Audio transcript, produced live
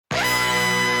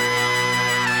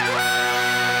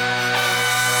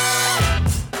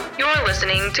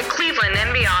listening to Cleveland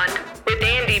and Beyond with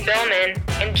Andy Billman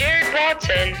and Jared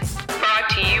Watson, brought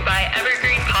to you by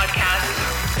Evergreen Podcasts.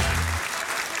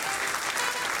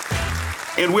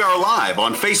 And we are live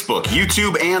on Facebook,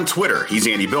 YouTube, and Twitter. He's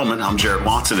Andy Billman. I'm Jared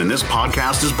Watson, and this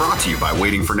podcast is brought to you by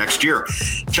Waiting for Next Year.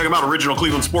 Check out original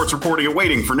Cleveland sports reporting at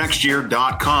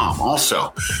waitingfornextyear.com.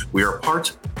 Also, we are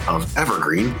part of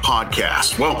Evergreen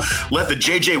Podcast. Well, let the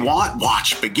J.J. Watt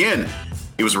watch begin.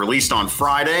 He was released on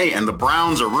Friday, and the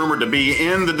Browns are rumored to be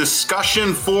in the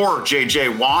discussion for J.J.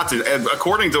 Watt. And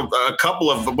according to a couple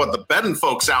of the betting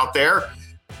folks out there,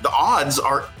 the odds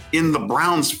are in the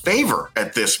Browns' favor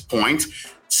at this point.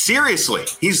 Seriously,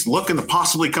 he's looking to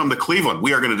possibly come to Cleveland.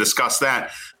 We are going to discuss that.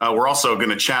 We're also going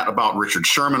to chat about Richard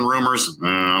Sherman rumors.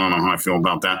 I don't know how I feel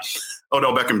about that.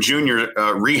 Odell Beckham Jr.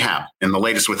 Rehab, and the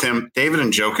latest with him. David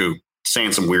Njoku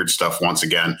saying some weird stuff once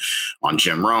again on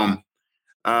Jim Rome.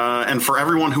 And for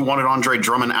everyone who wanted Andre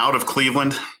Drummond out of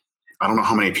Cleveland, I don't know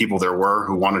how many people there were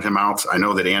who wanted him out. I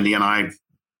know that Andy and I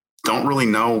don't really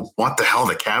know what the hell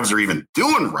the Cavs are even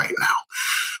doing right now.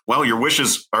 Well, your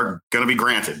wishes are going to be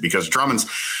granted because Drummond's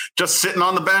just sitting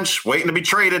on the bench waiting to be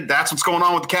traded. That's what's going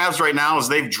on with the Cavs right now is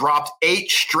they've dropped 8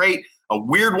 straight, a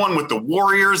weird one with the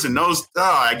Warriors and those.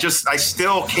 I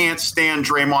still can't stand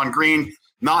Draymond Green.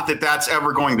 Not that that's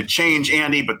ever going to change,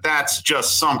 Andy, but that's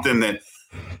just something that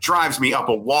drives me up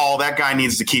a wall. That guy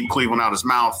needs to keep Cleveland out his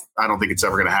mouth. I don't think it's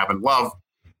ever going to happen. Love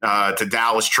to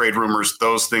Dallas trade rumors.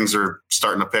 Those things are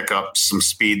starting to pick up some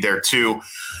speed there too.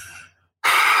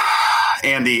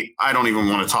 Andy, I don't even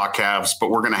want to talk Cavs, but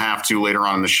we're going to have to later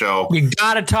on in the show. You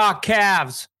got to talk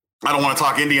Cavs. I don't want to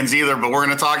talk Indians either, but we're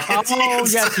going to talk Indians. Oh,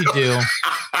 yes, you do.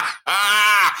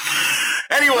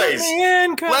 Anyways,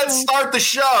 let's start the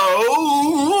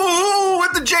show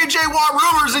with the J.J. Watt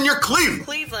rumors in your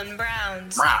Cleveland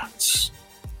Browns.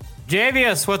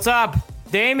 Javius, what's up?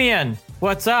 Damian,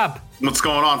 what's up? What's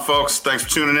going on, folks? Thanks for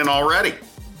tuning in already.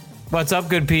 What's up,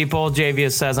 good people?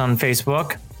 Javius says on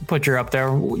Facebook. Put your up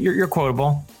there. You're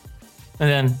quotable. And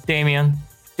then Damian,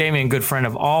 good friend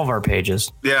of all of our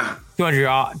pages. Yeah.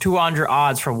 200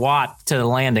 odds for Watt to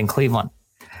land in Cleveland.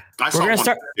 I saw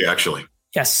one, actually.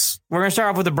 Yes. We're going to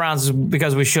start off with the Browns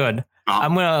because we should. Uh-huh.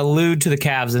 I'm going to allude to the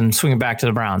Cavs and swing it back to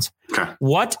the Browns. Okay.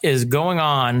 What is going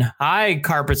on? Hi,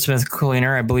 Carpet Smith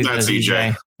Cleaner. I believe that's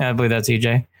EJ. I believe that's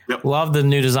EJ. Yep. Love the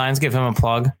new designs. Give him a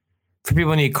plug. For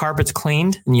people who need carpets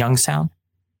cleaned in Youngstown,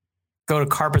 go to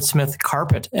Carpet Smith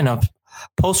Carpet and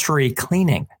upholstery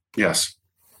cleaning. Yes,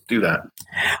 do that.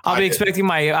 I'll be expecting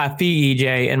my fee,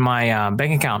 EJ, in my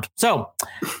bank account. So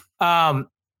the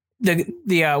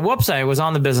website was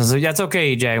on the business. That's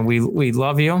okay, EJ. We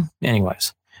love you.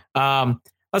 Anyways,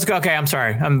 let's go. Okay, I'm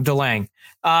sorry. I'm delaying.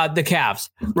 The Cavs,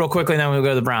 real quickly, and then we'll go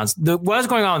to the Browns. What's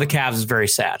going on with the Cavs is very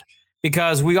sad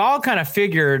because we all kind of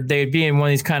figured they'd be in one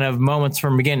of these kind of moments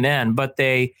from beginning to end, but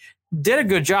they did a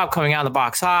good job coming out of the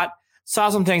box hot. Saw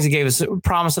some things that gave us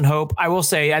promise and hope. I will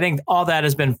say, I think all that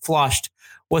has been flushed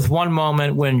with one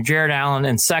moment when Jared Allen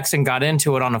and Sexton got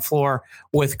into it on the floor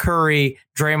with Curry,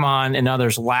 Draymond, and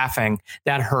others laughing.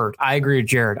 That hurt. I agree with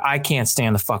Jared. I can't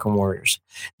stand the fucking Warriors.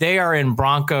 They are in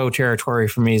Bronco territory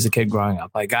for me as a kid growing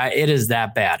up. It is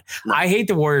that bad. Right. I hate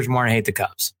the Warriors more than I hate the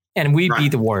Cubs. And we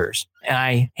beat the Warriors. And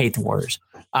I hate the Warriors.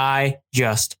 I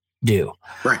just do.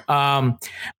 Right.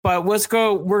 But let's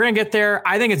go. We're going to get there.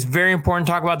 I think it's very important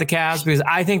to talk about the Cavs because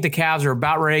I think the Cavs are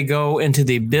about ready to go into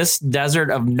the abyss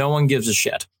desert of no one gives a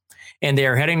shit. And they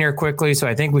are heading there quickly. So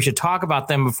I think we should talk about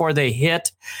them before they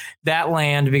hit that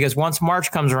land, because once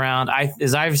March comes around,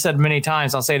 as I've said many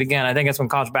times, I'll say it again, I think that's when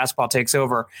college basketball takes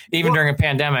over. Even during a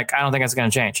pandemic, I don't think that's going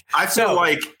to change. I feel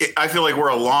like we're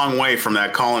a long way from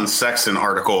that Colin Sexton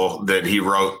article that he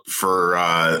wrote for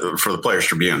the Players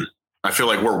Tribune. I feel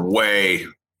like we're way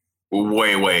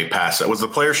past that. Was the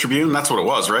Players Tribune? That's what it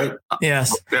was, right?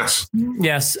 Yes. Yes.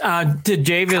 To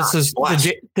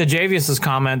Javius's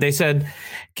comment, they said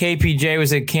KPJ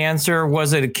was it cancer?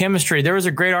 Was it a chemistry? There was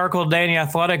a great article today in The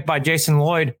Athletic by Jason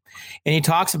Lloyd, and he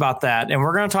talks about that, and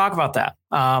we're going to talk about that.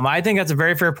 I think that's a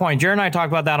very fair point. Jared and I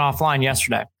talked about that offline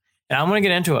yesterday, and I'm going to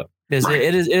get into it because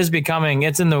it is becoming.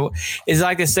 It's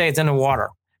like they say, it's in the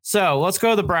water. So let's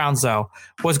go to the Browns, though.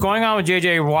 What's going on with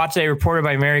J.J. Watt today, reported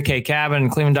by Mary Kay Cabin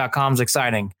and Cleveland.com, is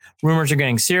exciting. Rumors are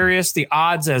getting serious. The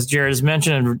odds, as Jared has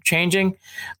mentioned, are changing.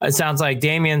 It sounds like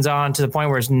Damian's on to the point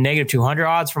where it's negative 200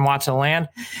 odds from Watt to land.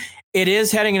 It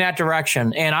is heading in that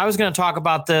direction. And I was going to talk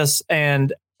about this,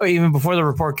 and even before the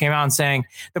report came out, and saying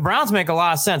the Browns make a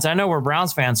lot of sense. I know we're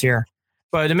Browns fans here,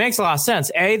 but it makes a lot of sense.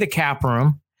 A, the cap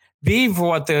room. B, for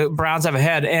what the Browns have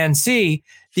ahead. And C,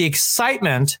 the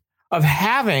excitement of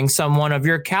having someone of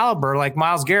your caliber like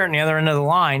Myles Garrett on the other end of the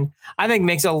line, I think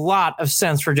makes a lot of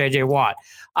sense for JJ Watt.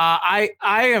 I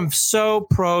am so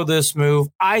pro this move.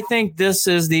 I think this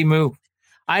is the move.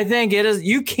 I think it is.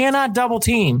 You cannot double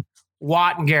team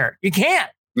Watt and Garrett. You can't.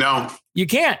 No, you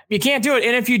can't. You can't do it.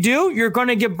 And if you do, you're going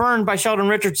to get burned by Sheldon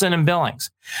Richardson and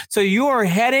Billings. So you are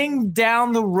heading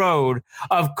down the road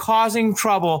of causing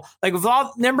trouble. Like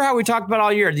remember how we talked about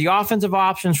all year, the offensive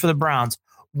options for the Browns.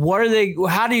 What are they?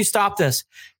 How do you stop this?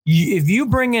 If you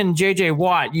bring in JJ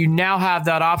Watt, you now have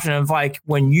that option of like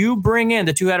when you bring in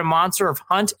the two-headed monster of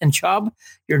Hunt and Chubb,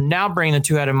 you're now bringing the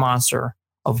two-headed monster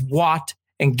of Watt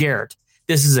and Garrett.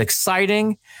 This is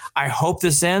exciting. I hope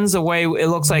this ends the way it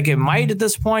looks like it might at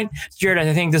this point. Jared,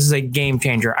 I think this is a game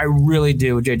changer. I really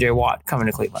do. JJ Watt coming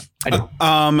to Cleveland. I do.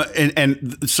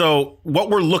 And so what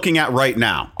we're looking at right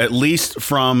now, at least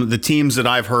from the teams that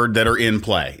I've heard that are in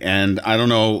play, and I don't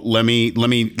know, let me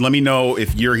know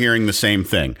if you're hearing the same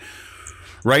thing.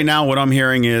 Right now, what I'm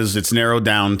hearing is it's narrowed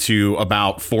down to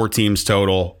about 4 teams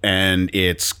total, and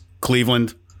it's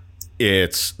Cleveland,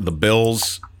 it's the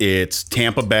Bills, it's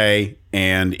Tampa Bay,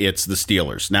 and it's the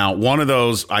Steelers. Now, one of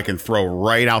those I can throw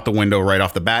right out the window right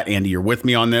off the bat. Andy, you're with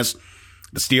me on this.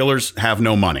 The Steelers have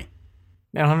no money.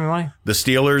 They don't have any money? The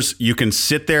Steelers, you can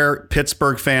sit there,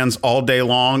 Pittsburgh fans, all day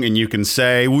long, and you can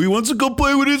say, well, he wants to go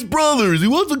play with his brothers. He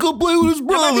wants to go play with his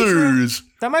brothers.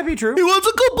 That might be true. He wants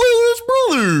to go play with his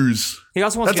brothers. He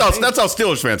also wants that's how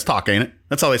Steelers fans talk, ain't it?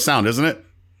 That's how they sound, isn't it?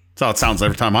 That's how it sounds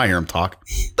every time I hear him talk.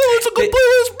 He wants to go play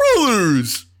with his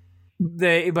brothers.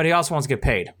 But he also wants to get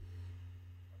paid.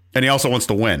 And he also wants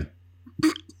to win.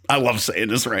 I love saying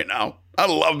this right now. I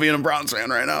love being a Browns fan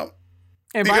right now.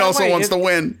 And he also wants to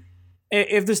win.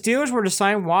 If the Steelers were to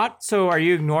sign Watt, so are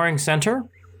you ignoring center?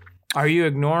 Are you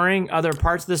ignoring other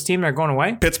parts of this team that are going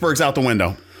away? Pittsburgh's out the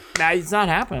window. Nah, it's not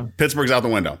happening. Pittsburgh's out the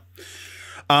window.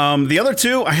 The other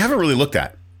two, I haven't really looked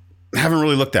at.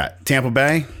 Tampa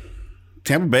Bay.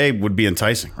 Tampa Bay would be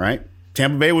enticing, right?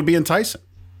 Tampa Bay would be enticing.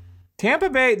 Tampa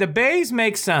Bay, the Bays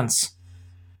make sense.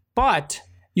 But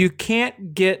you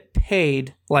can't get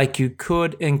paid like you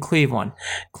could in Cleveland.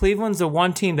 Cleveland's the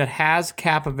one team that has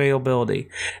cap availability.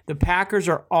 The Packers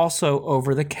are also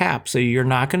over the cap, so you're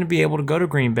not going to be able to go to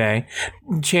Green Bay.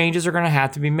 Changes are going to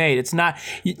have to be made. It's not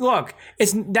look.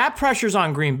 It's that pressure's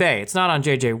on Green Bay. It's not on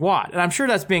JJ Watt, and I'm sure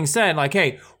that's being said. Like,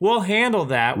 hey, we'll handle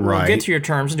that. We'll get to your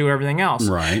terms and do everything else.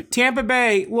 Right. Tampa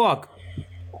Bay, look.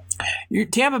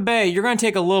 Tampa Bay, you're going to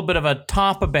take a little bit of a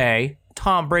Tampa Bay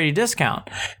Tom Brady discount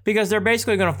because they're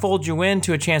basically going to fold you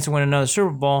into a chance to win another Super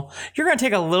Bowl. You're going to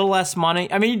take a little less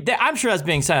money. I mean, I'm sure that's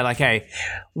being said like, hey,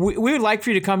 we would like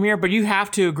for you to come here, but you have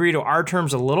to agree to our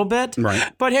terms a little bit.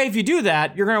 Right. But hey, if you do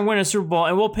that, you're going to win a Super Bowl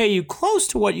and we'll pay you close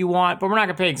to what you want, but we're not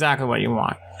going to pay exactly what you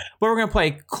want. But we're going to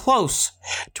play close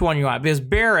to what you want because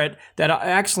Barrett, that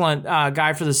excellent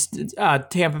guy for the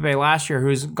Tampa Bay last year,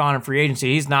 who's gone in free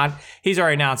agency, he's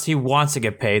already announced he wants to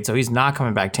get paid, so he's not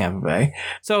coming back to Tampa Bay.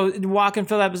 So Watt can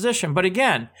fill that position. But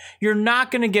again, you're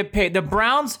not going to get paid. The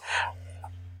Browns,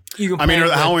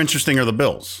 how interesting are the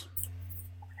Bills?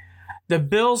 The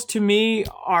Bills, to me,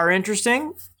 are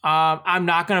interesting. I'm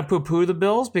not going to poo-poo the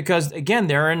Bills because, again,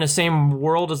 they're in the same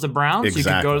world as the Browns.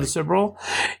 Exactly. You could go to the Super Bowl.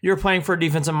 You're playing for a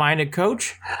defensive-minded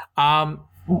coach. The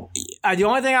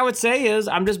only thing I would say is,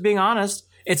 I'm just being honest,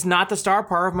 it's not the star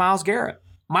power of Myles Garrett.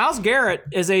 Myles Garrett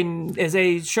is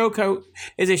a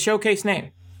showcase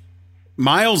name.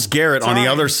 Myles Garrett on the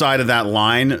other side of that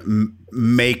line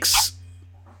makes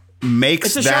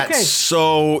that showcase.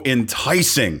 So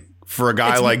enticing for a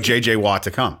guy like JJ Watt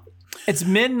to come. It's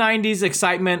mid-90s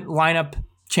excitement lineup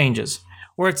changes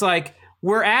where it's like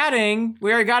we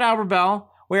already got Albert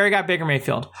Bell, we already got Baker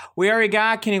Mayfield, we already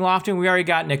got Kenny Lofton, we already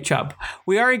got Nick Chubb,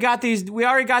 we already got these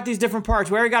different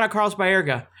parts, we already got a Carlos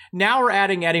Baerga. Now we're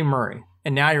adding Eddie Murray,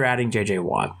 and now you're adding JJ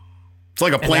Watt. It's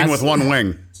like a plane with one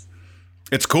wing.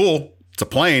 It's cool. It's a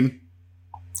plane.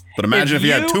 But imagine if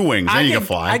you had 2 wings, then you can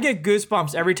fly. I get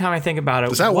goosebumps every time I think about it.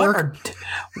 Does that work?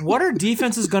 What are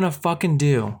defenses going to fucking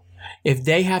do if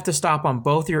they have to stop on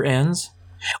both your ends?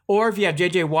 Or if you have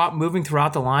JJ Watt moving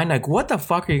throughout the line, like what the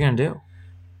fuck are you going to do?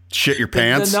 Shit your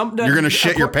pants? You're going to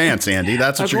shit your pants, Andy.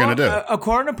 That's what you're going to do.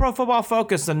 According to Pro Football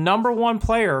Focus, the number 1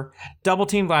 player double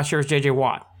teamed last year is JJ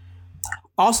Watt.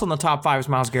 Also in the top 5 is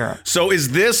Myles Garrett. So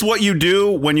is this what you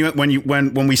do when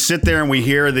we sit there and we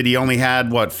hear that he only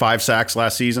had 5 sacks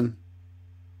last season?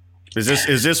 Is this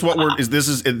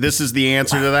the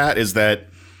answer to that? Is that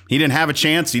he didn't have a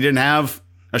chance? He didn't have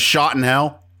a shot in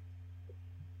hell?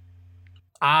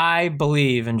 I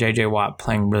believe in JJ Watt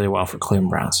playing really well for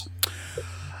Cleveland Browns.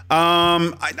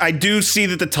 I do see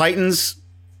that the Titans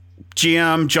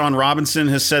GM John Robinson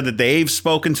has said that they've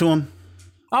spoken to him.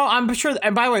 Oh, I'm sure.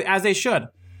 And by the way, as they should.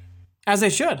 As they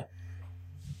should.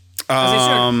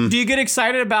 Do you get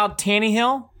excited about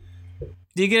Tannehill?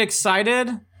 Do you get excited?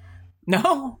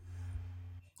 No?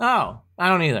 Oh, I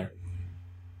don't either.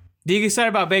 Do you get excited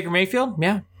about Baker Mayfield?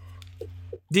 Yeah.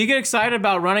 Do you get excited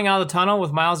about running out of the tunnel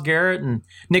with Myles Garrett and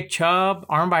Nick Chubb,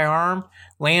 arm by arm,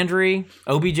 Landry,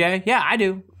 OBJ? Yeah, I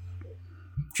do.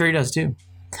 Sure he does too.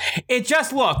 It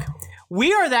just, look,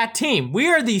 we are that team. We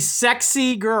are the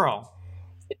sexy girl.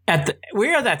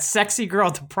 We are that sexy girl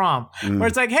at the prom where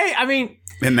it's like, hey, I mean,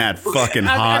 in that fucking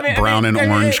hot brown and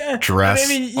orange dress.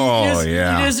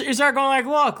 You start going like,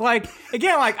 look, like,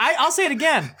 again, like, I'll say it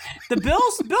again. The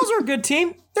Bills are a good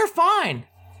team. They're fine.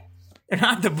 They're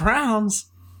not the Browns.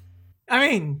 I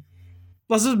mean,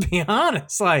 let's just be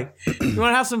honest. Like, you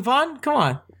want to have some fun? Come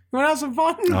on. You want to have some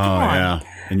fun? Come on. Yeah.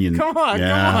 And come on. You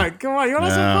want to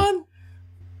have some fun?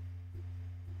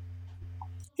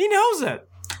 He knows it.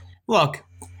 Look,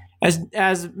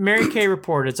 as Mary Kay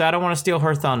reported, so I don't want to steal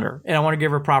her thunder, and I want to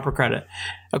give her proper credit.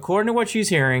 According to what she's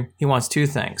hearing, he wants two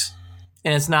things,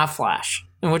 and it's not Flash,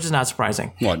 and which is not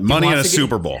surprising. What? Money in a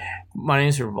Super Bowl. Money in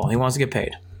a Super Bowl. He wants to get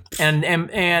paid, and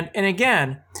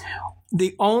again,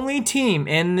 the only team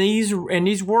in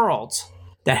these worlds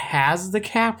that has the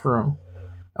cap room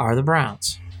are the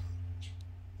Browns.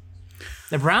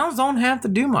 The Browns don't have to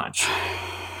do much.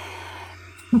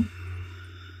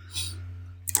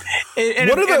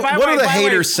 What do the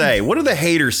haters say? What do the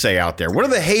haters say out there? What are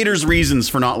the haters' reasons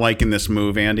for not liking this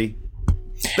move, Andy?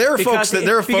 There are folks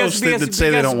that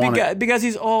say they don't want it. Because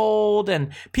he's old, and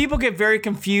people get very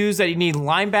confused that you need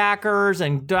linebackers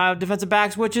and defensive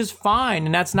backs, which is fine,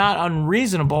 and that's not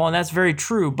unreasonable, and that's very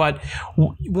true. But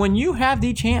when you have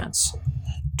the chance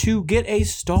to get a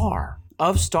star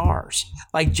of stars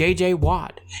like J.J.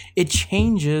 Watt, it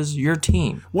changes your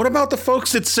team. What about the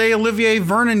folks that say Olivier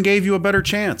Vernon gave you a better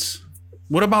chance?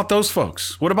 What about those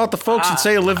folks? What about the folks that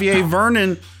say Olivier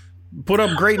Vernon put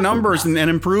up great numbers and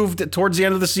improved towards the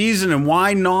end of the season? And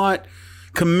why not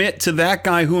commit to that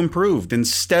guy who improved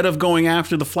instead of going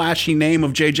after the flashy name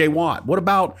of J.J. Watt? What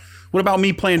about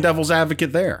me playing devil's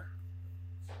advocate there?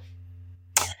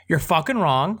 You're fucking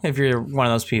wrong if you're one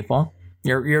of those people.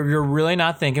 You're really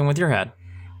not thinking with your head.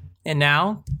 And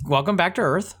now, welcome back to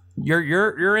Earth.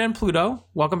 You're in Pluto.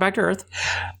 Welcome back to Earth.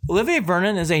 Olivier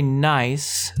Vernon is a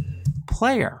nice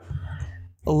player.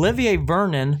 Olivier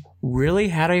Vernon really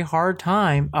had a hard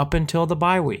time up until the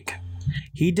bye week.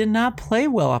 He did not play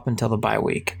well up until the bye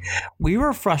week. We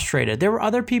were frustrated. There were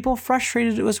other people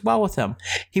frustrated as well with him.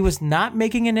 He was not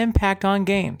making an impact on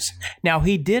games. Now,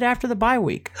 he did after the bye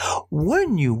week.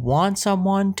 Wouldn't you want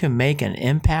someone to make an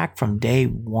impact from day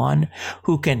one,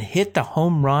 who can hit the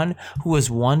home run, who has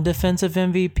won defensive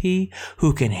MVP,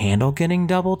 who can handle getting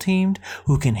double teamed,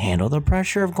 who can handle the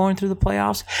pressure of going through the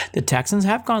playoffs? The Texans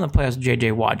have gone to the playoffs with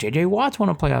J.J. Watt. J.J. Watt's won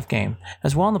a playoff game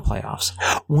as well in the playoffs.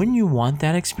 Wouldn't you want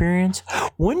that experience?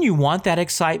 Wouldn't you want that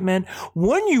excitement?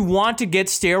 Wouldn't you want to get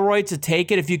steroids to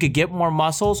take it if you could get more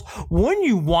muscles? Wouldn't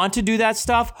you want to do that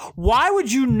stuff? Why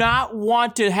would you not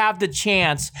want to have the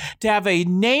chance to have a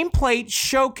nameplate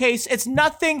showcase? It's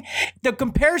nothing. The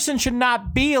comparison should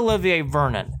not be Olivier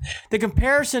Vernon. The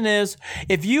comparison is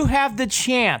if you have the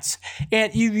chance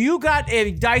and you got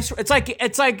a dice. It's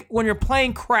like when you're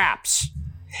playing craps.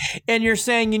 And you're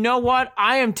saying, you know what?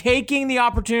 I am taking the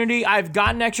opportunity. I've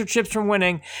gotten extra chips from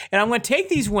winning, and I'm going to take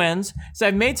these wins. So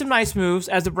I've made some nice moves,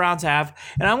 as the Browns have,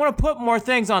 and I'm going to put more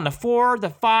things on the 4, the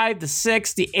 5, the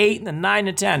 6, the 8, and the 9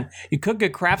 and 10. You could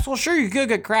get craps. Well, sure, you could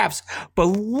get craps, but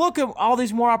look at all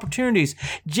these more opportunities.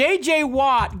 J.J.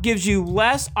 Watt gives you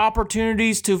less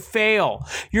opportunities to fail.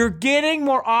 You're getting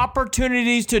more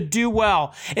opportunities to do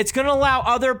well. It's going to allow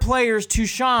other players to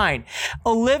shine.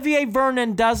 Olivier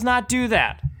Vernon does not do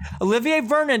that. Olivier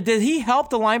Vernon, did he help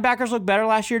the linebackers look better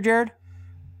last year, Jared?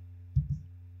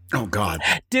 Oh, God.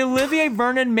 Did Olivier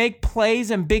Vernon make plays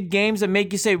in big games that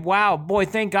make you say, wow, boy,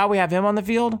 thank God we have him on the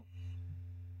field?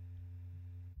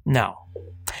 No.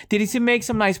 Did he make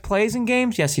some nice plays in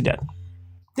games? Yes, he did.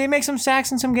 Did he make some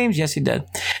sacks in some games? Yes, he did.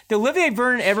 Did Olivier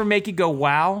Vernon ever make you go,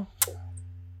 wow?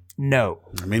 No.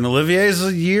 I mean, Olivier's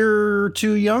a year or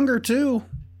two younger, too.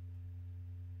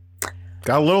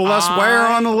 Got a little less wear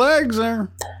on the legs there.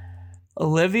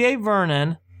 Olivier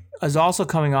Vernon is also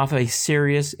coming off a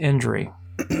serious injury.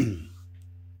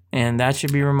 And that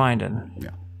should be reminded. Yeah.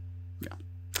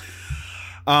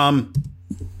 I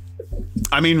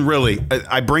mean, really,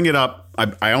 I bring it up.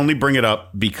 I only bring it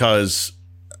up because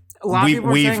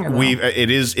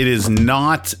it is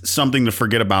not something to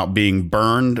forget about, being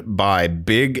burned by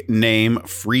big name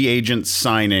free agent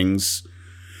signings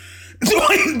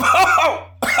Dwayne Bowe.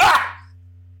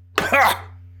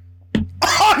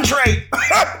 Andre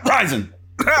Rison.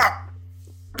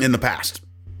 In the past.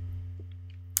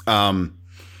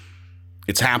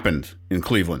 It's happened in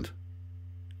Cleveland.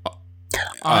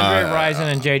 Andre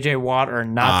Rison and J.J. Watt are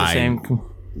not the same.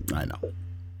 I know.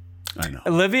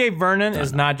 Olivier Vernon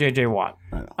is not J.J. Watt.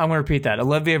 I'm going to repeat that.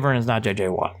 Olivier Vernon is not J.J.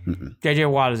 Watt. J.J.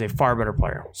 Watt is a far better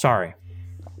player. Sorry.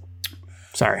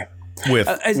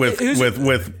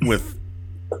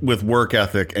 With work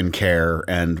ethic and care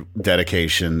and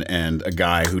dedication, and a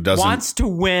guy who wants to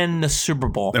win the Super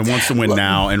Bowl and wants to win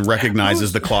now, and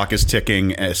recognizes the clock is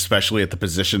ticking, especially at the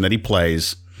position that he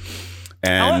plays.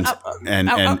 And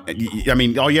I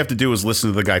mean, all you have to do is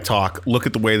listen to the guy talk. Look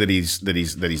at the way that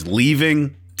he's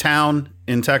leaving town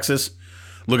in Texas.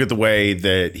 Look at the way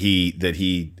that he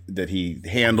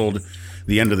handled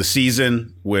the end of the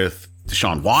season with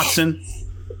Deshaun Watson.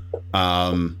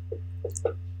 How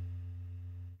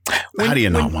do you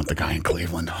not want the guy in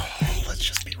Cleveland? Oh, let's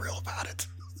just be real about it.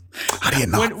 How do you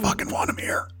not fucking want him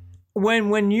here?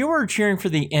 When you were cheering for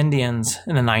the Indians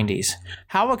in the 90s,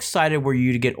 how excited were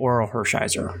you to get Oral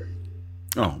Hershiser?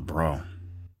 Oh, bro.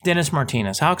 Dennis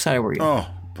Martinez, how excited were you? Oh,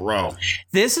 bro.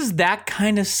 This is that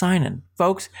kind of signing,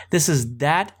 folks. This is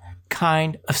that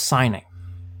kind of signing.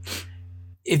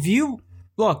 If you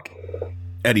look,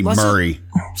 Eddie Murray.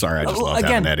 Sorry, I just love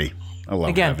having Eddie. I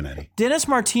love having Eddie. Dennis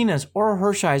Martinez, Oral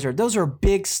Hershiser, those are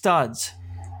big studs.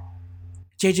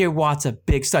 J.J. Watt's a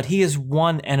big stud. He is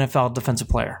one NFL Defensive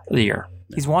Player of the Year.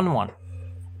 He's won one.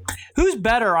 Who's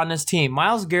better on this team,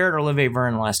 Myles Garrett or Olivier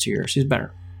Vernon the last 2 years? Who's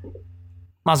better?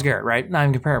 Myles Garrett, right? Not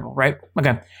even comparable, right?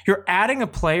 Okay. You're adding a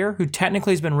player who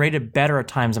technically has been rated better at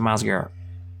times than Myles Garrett.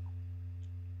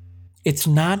 It's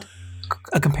not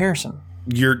a comparison.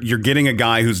 You're getting a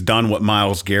guy who's done what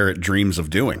Myles Garrett dreams of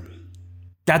doing.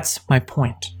 That's my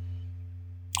point.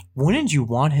 Wouldn't you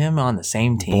want him on the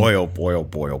same team? Boy, oh boy, oh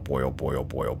boy, oh boy, oh boy, oh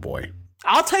boy, oh boy.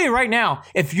 I'll tell you right now,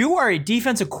 if you are a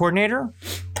defensive coordinator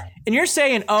and you're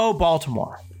saying, oh,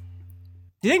 Baltimore,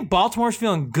 do you think Baltimore's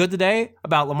feeling good today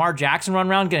about Lamar Jackson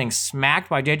running around getting smacked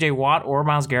by J.J. Watt or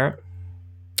Myles Garrett?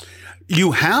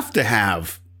 You have to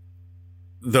have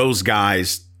those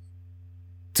guys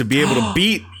to be able to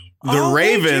beat the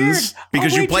Ravens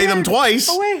because you play them twice.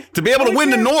 To be able to win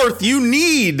the North, you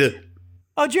need.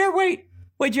 Oh, Jared, wait,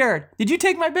 Jared, did you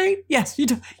take my bait? Yes, you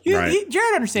do.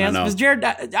 Jared understands because Jared.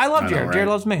 I love Jared. Right? Jared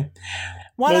loves me.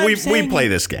 We play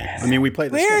this game. I mean, we play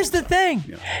this game. Here's the thing.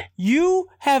 Yeah. You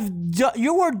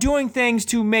are doing things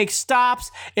to make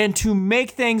stops and to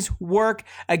make things work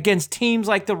against teams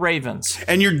like the Ravens.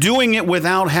 And you're doing it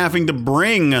without having to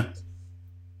bring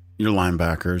your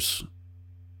linebackers.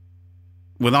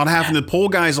 Without having to pull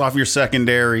guys off your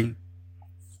secondary.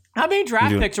 How many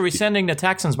draft picks are we sending to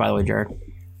Texans, by the way, Jared?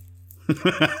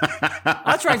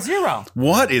 That's right, 0.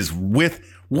 What is with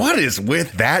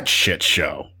that shit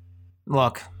show?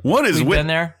 Look, we've been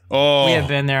there. Oh, we have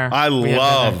been there. I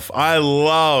love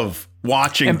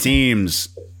watching teams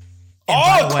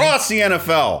all across the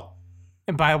NFL.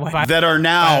 And by the way, that are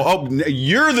now,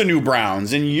 you're the new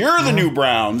Browns, and you're the new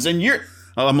Browns, and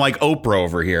I'm like Oprah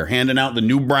over here, handing out the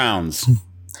new Browns.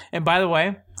 And by the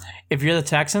way, if you're the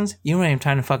Texans, you don't have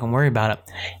time to fucking worry about it.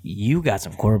 You got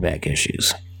some quarterback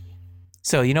issues.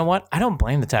 So you know what? I don't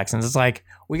blame the Texans. It's like,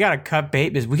 we got to cut bait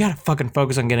because we got to fucking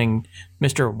focus on getting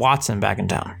Mr. Watson back in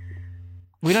town.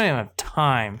 We don't even have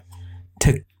time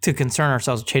to concern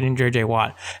ourselves with trading J.J.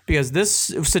 Watt because this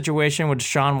situation with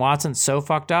Deshaun Watson so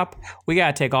fucked up, we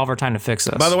got to take all of our time to fix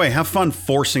this. By the way, have fun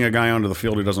forcing a guy onto the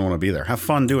field who doesn't want to be there. Have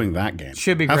fun doing that game.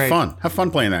 Should be great. Have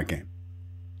fun playing that game.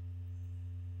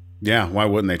 Yeah, why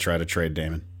wouldn't they try to trade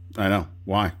Damon? I know.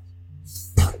 Why?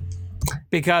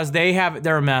 Because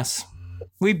they're a mess.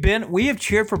 We have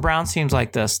cheered for Browns teams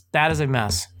like this. That is a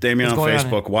mess. Damien on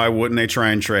Facebook, why wouldn't they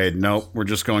try and trade? Nope, we're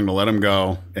just going to let him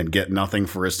go and get nothing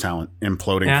for his talent.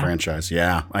 Imploding franchise.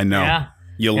 Yeah, I know. Yeah.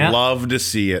 You love to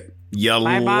see it.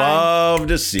 Love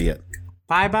to see it.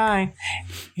 Bye-bye.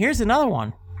 Here's another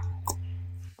one.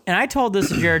 And I told this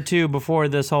to Jared, too, before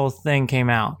this whole thing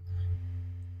came out.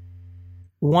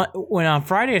 When on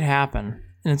Friday it happened,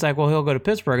 and it's like, well, he'll go to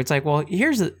Pittsburgh. It's like, well,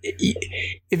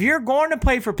 if you're going to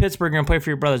play for Pittsburgh, you're going to play for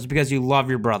your brothers because you love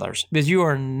your brothers. Because you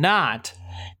are not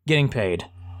getting paid.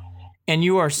 And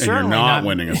you are certainly not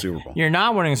winning a Super Bowl. You're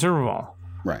not winning a Super Bowl.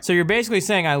 Right. So you're basically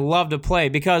saying, I love to play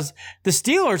because the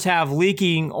Steelers have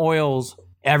leaking oils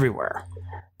everywhere.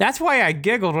 That's why I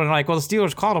giggled when the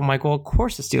Steelers called him. I'm like, well, of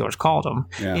course the Steelers called him.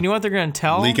 Yeah. You know what they're going to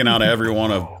tell? Leaking out of every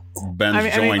one of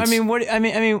bends joints. I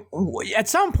mean, at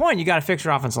some point you got to fix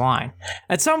your offensive line.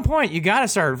 At some point you got to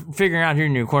start figuring out who your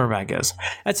new quarterback is.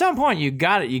 At some point you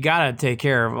got to take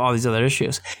care of all these other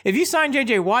issues. If you sign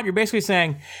J.J. Watt, you're basically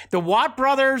saying the Watt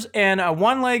brothers and a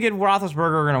one-legged Roethlisberger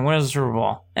are going to win the Super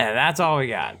Bowl, and that's all we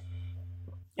got.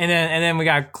 And then we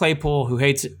got Claypool,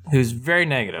 who's very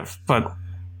negative, but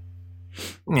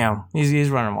he's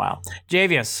running wild.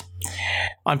 Javius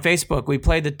on Facebook, we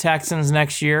play the Texans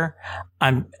next year.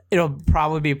 It'll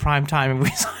probably be prime time if we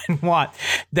sign Watt.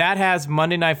 That has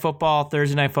Monday Night Football,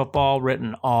 Thursday Night Football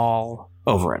written all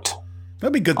over it.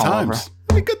 That'd be good times.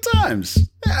 That'd be good times.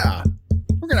 Yeah,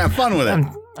 we're gonna have fun with it.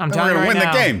 I'm telling you right now, we're gonna win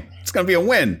the game. It's gonna be a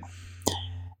win.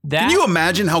 Can you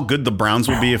imagine how good the Browns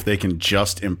would be if they can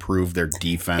just improve their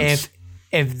defense?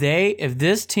 If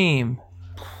this team,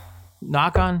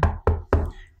 knock on,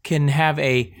 can have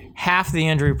half the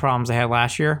injury problems they had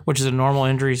last year, which is a normal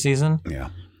injury season,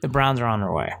 the Browns are on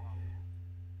their way.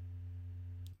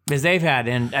 Because they've had,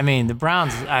 the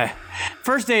Browns,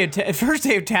 first day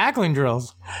of tackling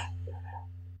drills,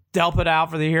 Delpit out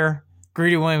for the year.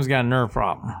 Greedy Williams got a nerve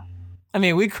problem.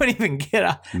 We couldn't even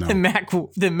get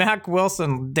the Mac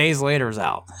Wilson days later is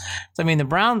out. So, the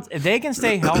Browns, if they can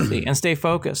stay healthy and stay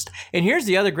focused. And here's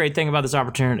the other great thing about this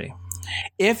opportunity.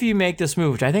 If you make this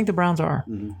move, which I think the Browns are,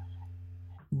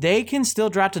 they can still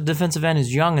draft a defensive end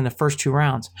who's young in the first 2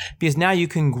 rounds because now you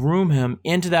can groom him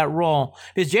into that role.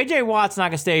 Because J.J. Watt's not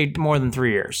going to stay more than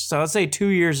 3 years. So let's say 2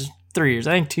 years, 3 years.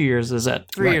 I think 2 years is it.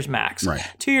 3 years max. Right.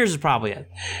 2 years is probably it.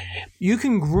 You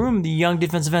can groom the young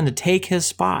defensive end to take his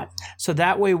spot. So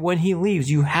that way when he leaves,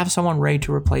 you have someone ready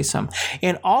to replace him.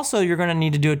 And also you're going to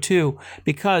need to do it too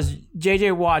because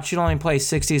J.J. Watt should only play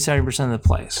 60 to 70% of the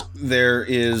plays. There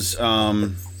is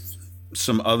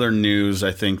some other news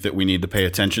I think that we need to pay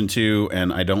attention to,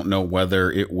 and I don't know whether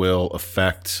it will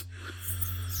affect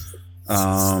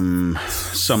some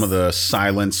of the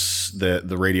silence,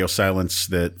 the radio silence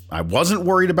that I wasn't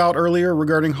worried about earlier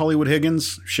regarding Hollywood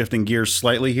Higgins. Shifting gears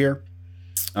slightly here,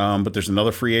 but there's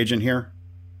another free agent here.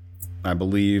 I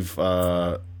believe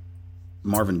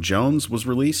Marvin Jones was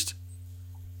released,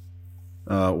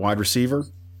 wide receiver,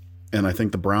 and I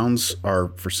think the Browns are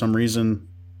for some reason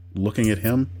looking at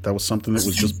him. That was something that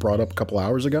was just brought up a couple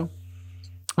hours ago.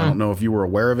 I don't know if you were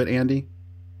aware of it, Andy.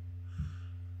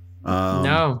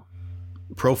 No.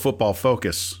 Pro Football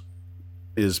Focus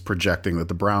is projecting that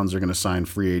the Browns are going to sign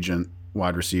free agent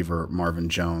wide receiver Marvin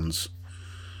Jones.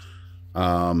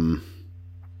 Cal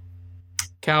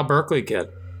Berkeley kid.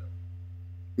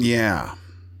 Yeah.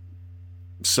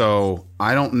 So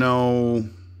I don't know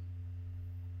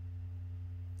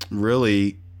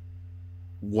really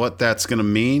what that's going to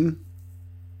mean.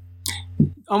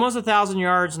 Almost 1,000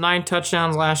 yards, 9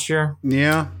 touchdowns last year.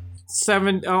 Yeah.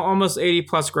 Almost 80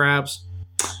 plus grabs.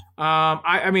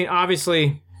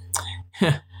 Obviously.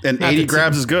 And 80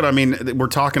 grabs is good. We're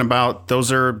talking about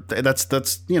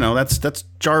that's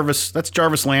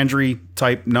Jarvis Landry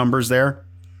type numbers there.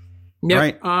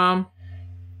 Yep. Right.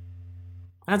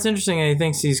 That's interesting. And he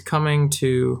thinks he's coming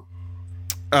to.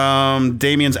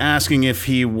 Damien's asking if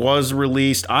he was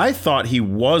released. I thought he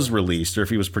was released, or if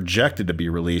he was projected to be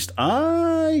released.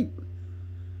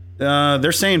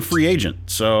 They're saying free agent,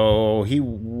 so he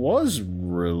was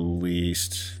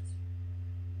released.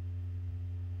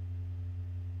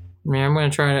 I'm going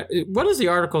to try to. What is the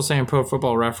article saying? Pro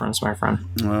Football Reference, my friend.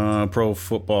 Pro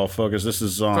Football Focus. This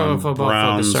is on Pro Football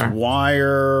Browns Focus,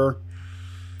 Wire.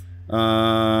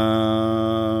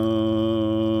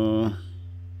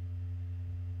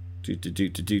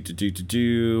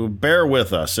 Bear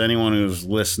with us, anyone who's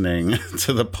listening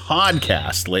to the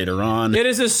podcast later on. It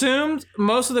is assumed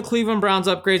most of the Cleveland Browns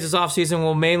upgrades this offseason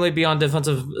will mainly be on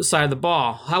defensive side of the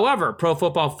ball. However, Pro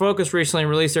Football Focus recently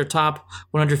released their top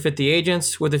 150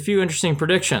 agents with a few interesting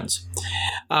predictions.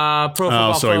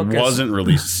 Focus. He wasn't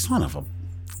released. Son of a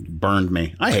burned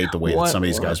me. I hate the way that some of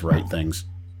these guys write things.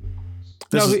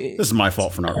 This is my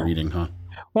fault for not reading, huh?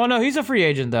 Well, no, he's a free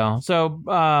agent though. So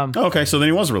okay, so then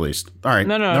he was released. All right,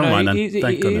 never mind then.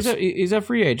 Thank goodness. He's a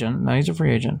free agent. No, he's a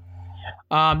free agent.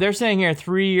 They're saying here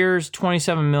 3 years,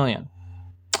 $27 million.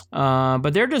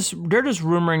 But they're just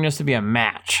rumoring this to be a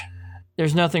match.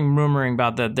 There's nothing rumoring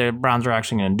about that the Browns are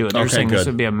actually going to do it. They're saying this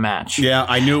would be a match. Yeah,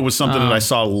 I knew it was something that I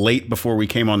saw late before we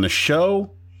came on the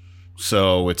show.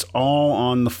 So it's all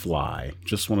on the fly.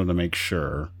 Just wanted to make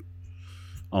sure.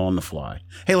 All on the fly.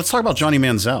 Hey, let's talk about Johnny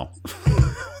Manziel.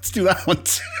 Let's do that one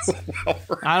too.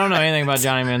 I don't know anything about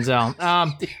Johnny Manziel.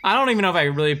 I don't even know if I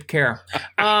really care.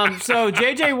 So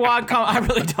J.J. Watt, I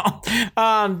really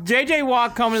don't. J.J.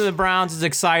 Watt coming to the Browns is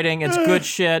exciting. It's good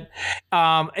shit.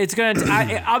 It's gonna.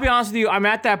 I'll be honest with you. I'm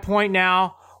at that point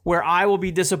now where I will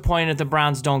be disappointed if the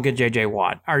Browns don't get J.J.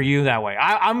 Watt. Are you that way?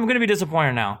 I'm going to be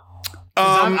disappointed now.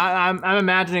 I'm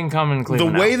imagining coming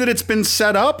Cleveland. The way that it's been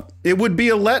set up, it would be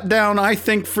a letdown, I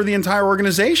think, for the entire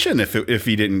organization if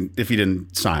he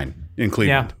didn't sign in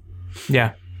Cleveland.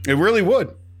 Yeah. It really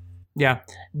would. Yeah.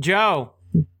 Joe,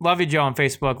 love you, Joe, on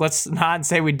Facebook. Let's not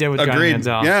say we did with Johnny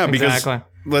Manziel. Yeah, because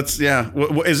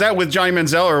is that with Johnny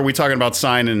Manziel, or are we talking about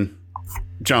signing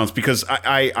Jones? Because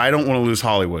I don't want to lose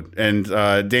Hollywood. And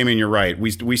Damien, you're right.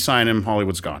 We sign him,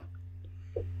 Hollywood's gone.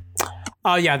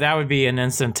 Oh, yeah, that would be an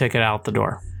instant ticket out the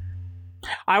door.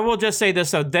 I will just say this,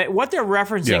 though. That what they're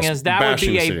referencing is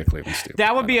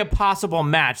that would be a possible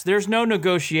match. There's no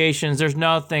negotiations. There's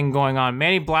nothing going on.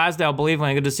 Manny Blasdale,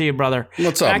 Cleveland, good to see you, brother.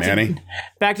 What's up, Manny?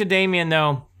 Back to Damien,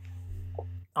 though,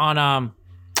 on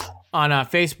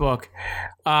Facebook.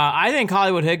 I think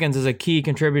Hollywood Higgins is a key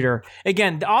contributor.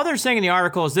 Again, all they're saying in the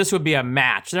article is this would be a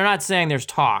match. They're not saying there's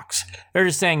talks. They're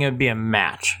just saying it would be a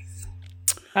match.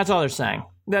 That's all they're saying.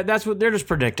 That's what they're just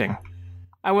predicting.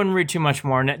 I wouldn't read too much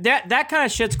more. That kind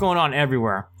of shit's going on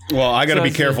everywhere. Well, I got to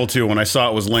be careful too. When I saw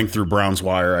it was linked through Browns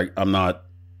Wire, I'm not.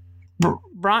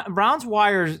 Browns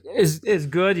Wire is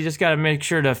good. You just got to make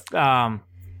sure to.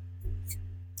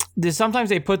 Sometimes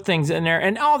they put things in there,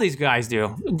 and all these guys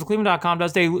do. Cleveland.com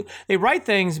does. They write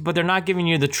things, but they're not giving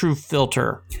you the true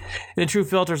filter. The true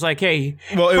filter is like, hey.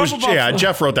 Well, it was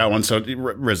Jeff wrote that one, so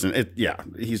Risen.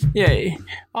 He's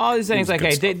all these things like,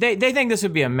 hey, they think this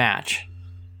would be a match.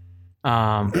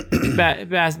 But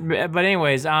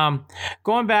anyways,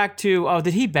 going back to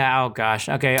did he bow? Oh gosh,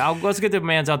 okay. Let's get the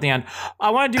Manziel at the end. I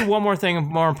want to do one more thing.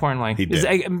 More importantly,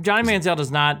 Johnny Manziel does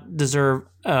not deserve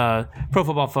Pro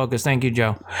Football Focus. Thank you,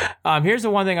 Joe. Here's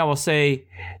the one thing I will say,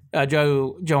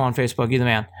 Joe on Facebook, you the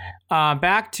man.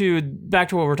 Back to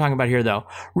what we're talking about here, though.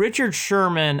 Richard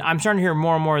Sherman. I'm starting to hear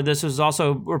more and more. This was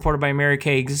also reported by Mary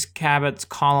Kay Cabot's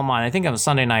column on, I think, on a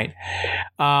Sunday night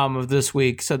of this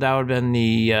week. So that would have been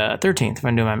the 13th, if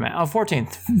I'm doing my math.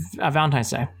 14th, Valentine's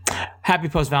Day. Happy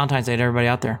post Valentine's Day to everybody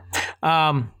out there.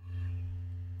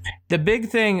 The big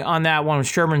thing on that one was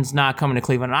Sherman's not coming to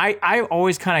Cleveland. I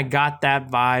always kind of got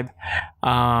that vibe.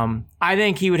 I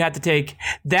think he would have to take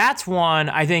 – that's one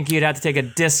I think he'd have to take a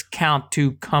discount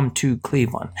to come to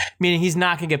Cleveland, meaning he's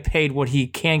not going to get paid what he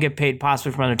can get paid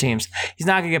possibly from other teams. He's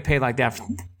not going to get paid like that for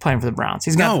playing for the Browns.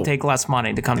 He's going to take less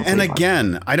money to come to Cleveland. And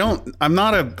again,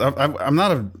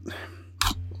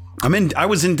 I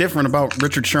was indifferent about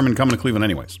Richard Sherman coming to Cleveland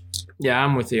anyways. Yeah,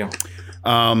 I'm with you.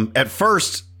 At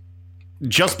first –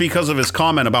 just because of his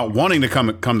comment about wanting to come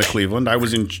to Cleveland, I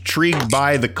was intrigued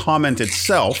by the comment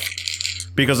itself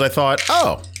because I thought,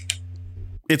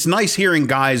 it's nice hearing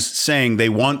guys saying they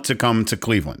want to come to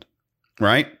Cleveland,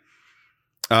 right?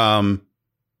 And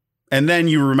then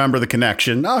you remember the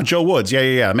connection. Oh, Joe Woods.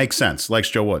 Yeah. Makes sense. Likes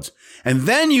Joe Woods. And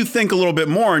then you think a little bit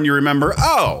more and you remember,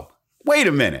 wait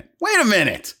a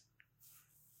minute.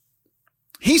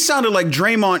 He sounded like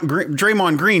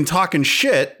Draymond Green talking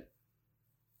shit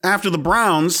after the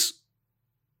Browns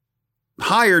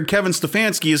hired Kevin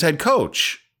Stefanski as head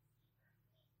coach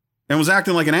and was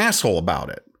acting like an asshole about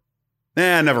it.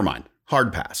 Never mind.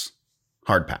 Hard pass.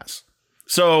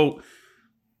 So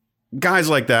guys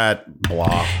like that,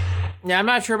 blah. Yeah, I'm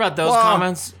not sure about those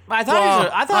comments. I thought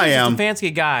he was a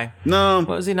Stefanski guy. No.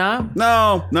 Was he not?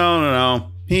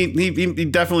 No. He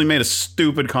definitely made a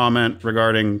stupid comment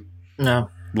regarding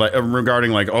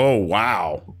oh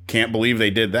wow, can't believe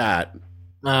they did that.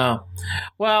 Oh,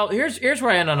 well, here's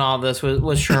where I end on all this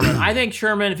with Sherman. I think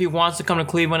Sherman, if he wants to come to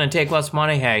Cleveland and take less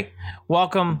money, hey,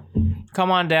 welcome.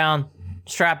 Come on down.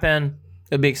 Strap in.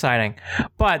 It'll be exciting.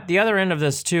 But the other end of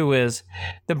this, too, is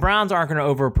the Browns aren't going to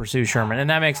over-pursue Sherman, and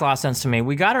that makes a lot of sense to me.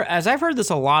 We got to, as I've heard this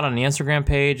a lot on the Instagram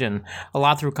page and a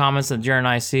lot through comments that Jared and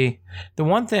I see, the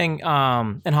one thing,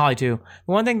 and Holly, too,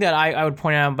 the one thing that I would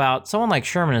point out about someone like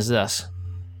Sherman is this.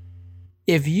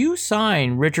 If you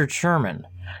sign Richard Sherman,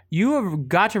 you have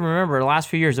got to remember the last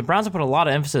few years, the Browns have put a lot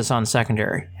of emphasis on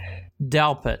secondary.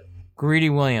 Delpit, Greedy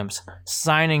Williams,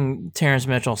 signing Terrence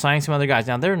Mitchell, signing some other guys.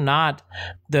 Now they're not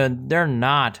those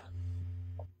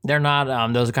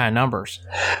kind of numbers.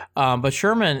 But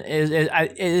Sherman is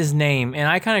his name, and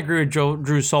I kind of agree with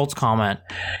Drew Solt's comment.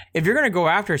 If you're going to go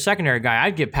after a secondary guy,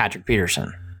 I'd get Patrick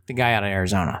Peterson, the guy out of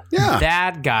Arizona. Yeah,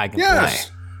 that guy can play.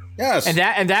 Yes, and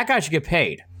that guy should get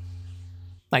paid.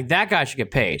 Like, that guy should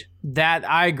get paid. That,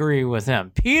 I agree with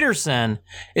him. Peterson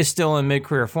is still in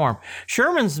mid-career form.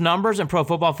 Sherman's numbers and Pro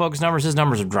Football Focus numbers, his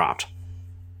numbers have dropped.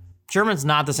 Sherman's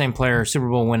not the same player, Super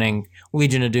Bowl winning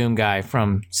Legion of Doom guy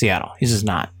from Seattle. He's just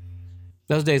not.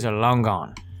 Those days are long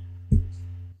gone.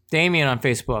 Damien on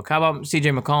Facebook. How about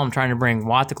CJ McCollum trying to bring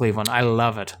Watt to Cleveland? I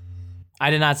love it. I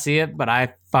did not see it, but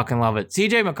I Fucking love it.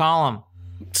 CJ McCollum.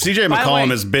 CJ McCollum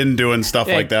has been doing stuff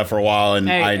like that for a while,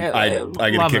 and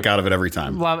I get a kick out of it every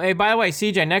time. Love. Hey, by the way,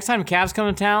 CJ, next time Cavs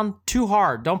come to town, too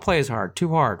hard. Don't play as hard. Too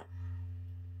hard.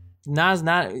 Not.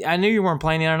 I knew you weren't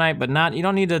playing the other night, but not. You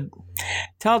don't need to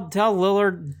tell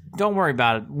Lillard. Don't worry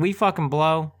about it. We fucking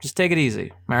blow. Just take it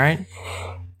easy. All right.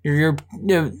 Your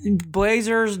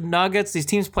Blazers, Nuggets. These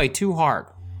teams play too hard.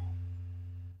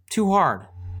 Too hard.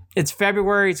 It's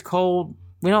February. It's cold.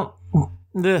 We don't.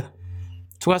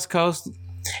 It's West Coast.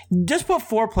 Just put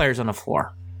 4 players on the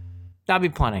floor. That'll be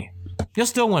plenty. You'll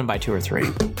still win by 2 or 3.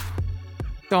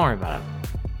 Don't worry about it.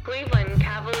 Cleveland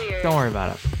Cavaliers. Don't worry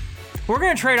about it. We're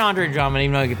going to trade Andre Drummond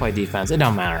even though he can play defense. It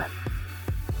don't matter.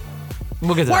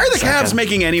 We'll get to Why that are the Cavs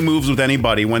making any moves with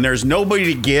anybody when there's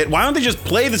nobody to get? Why don't they just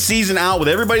play the season out with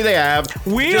everybody they have?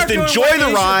 Just enjoy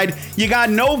the ride. You got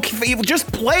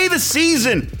just play the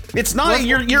season. It's not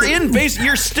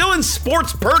you're still in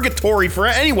sports purgatory for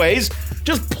anyways.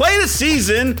 Just play the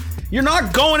season. You're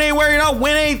not going anywhere. You're not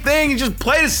winning anything. You just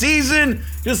play the season.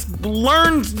 Just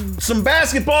learn some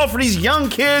basketball for these young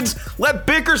kids. Let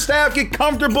Bickerstaff get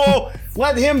comfortable.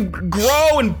 Let him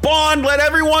grow and bond. Let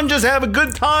everyone just have a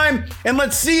good time. And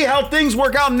let's see how things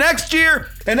work out next year.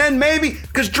 And then maybe,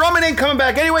 because Drummond ain't coming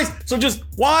back anyways. So just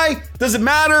why does it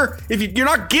matter if you're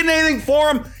not getting anything for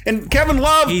him? And Kevin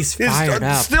Love is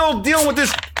still dealing with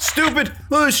this stupid,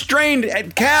 strained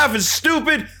calf is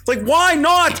stupid. Like, why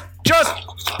not just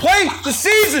play the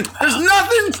season? There's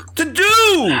nothing to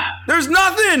do. There's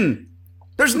nothing.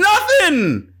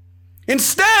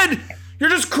 Instead, you're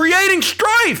just creating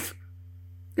strife.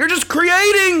 You're just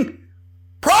creating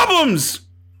problems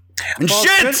and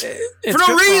shit for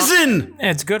no reason.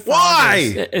 It's good for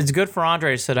Why? It's good for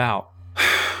Andre to sit out.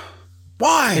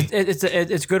 Why?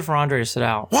 It's good for Andre to sit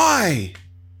out. Why?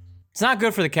 It's not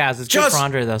good for the Cavs. It's good for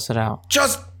Andre to sit out.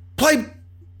 Just play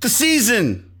the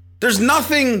season. There's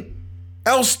nothing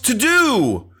else to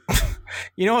do.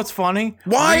 You know what's funny?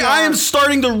 Why I am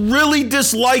starting to really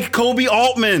dislike Kobe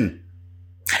Altman.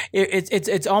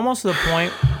 It's almost to the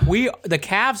point the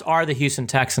Cavs are the Houston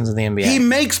Texans of the NBA. He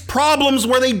makes problems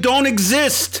where they don't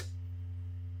exist.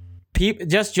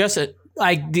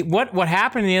 What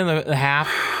happened at the end of the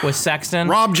half with Sexton,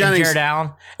 Rob Jennings,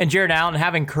 and Jared Allen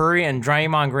having Curry and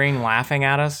Draymond Green laughing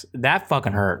at us. That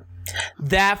fucking hurt.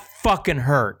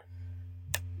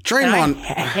 Draymond,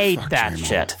 I hate that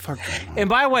shit. And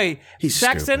by the way,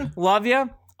 Sexton, stupid. Love you.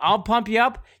 I'll pump you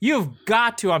up. You've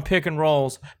got to, on pick and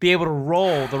rolls, be able to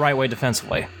roll the right way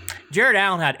defensively. Jared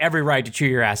Allen had every right to chew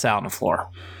your ass out on the floor.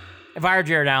 If I were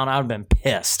Jared Allen, I would have been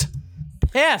pissed.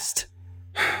 Pissed.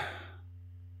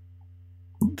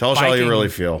 Tell us how you really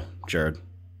feel, Jared.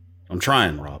 I'm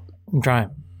trying, Rob. I'm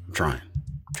trying.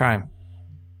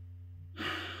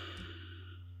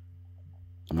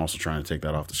 I'm also trying to take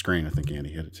that off the screen. I think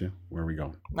Andy hit it too. Where are we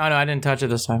going? Oh, no, I didn't touch it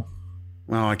this time.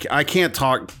 Well, I can't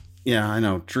talk. Yeah, I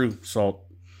know. True, Salt.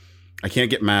 I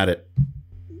can't get mad at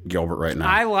Gilbert right now.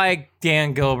 I like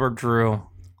Dan Gilbert, Drew.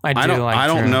 I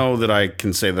don't know that I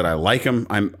can say that I like him.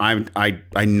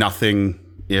 I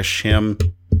nothing-ish him.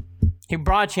 He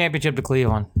brought a championship to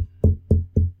Cleveland,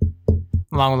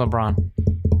 along with LeBron.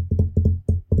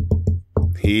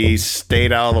 He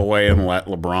stayed out of the way and let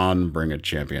LeBron bring a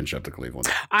championship to Cleveland.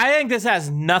 I think this has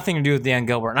nothing to do with Dan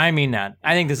Gilbert, and I mean that.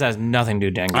 I think this has nothing to do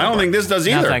with Dan Gilbert. I don't think this does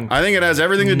either. Nothing. I think it has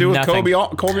everything to do with Kobe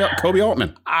Altman.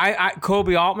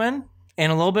 Kobe Altman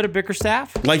and a little bit of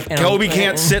Bickerstaff. Like, Kobe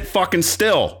can't sit fucking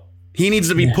still. He needs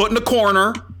to be put in a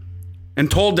corner and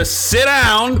told to sit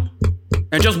down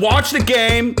and just watch the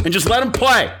game and just let him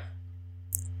play.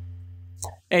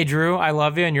 Hey, Drew, I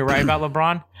love you, and you're right about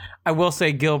LeBron. I will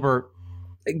say Gilbert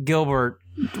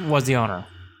was the owner,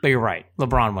 but you're right.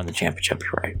 LeBron won the championship.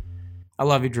 You're right. I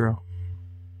love you, Drew.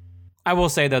 I will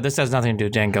say, though, this has nothing to do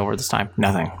with Dan Gilbert this time.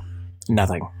 Nothing.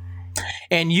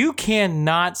 And you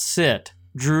cannot sit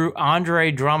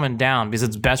Andre Drummond down because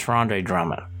it's best for Andre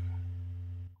Drummond.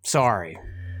 Sorry.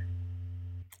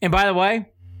 And by the way,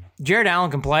 Jared Allen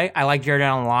can play. I like Jared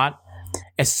Allen a lot.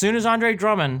 As soon as Andre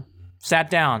Drummond sat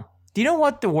down, do you know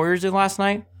what the Warriors did last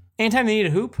night? Anytime they need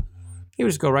a hoop, he would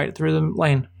just go right through the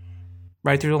lane.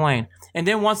 And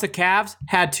then once the Cavs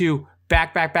had to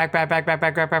back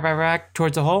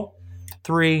towards the hole,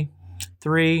 three.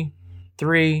 Then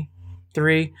when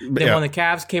the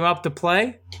Cavs came up to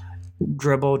play,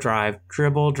 dribble, drive.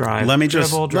 Let me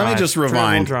just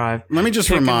remind.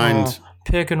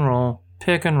 Pick and roll.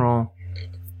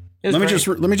 Let me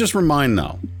just remind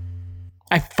though.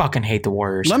 I fucking hate the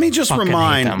Warriors. Let me just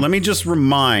remind Draymond. Let me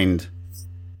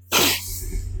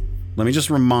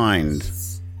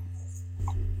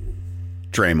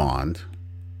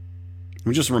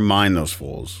just remind those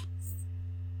fools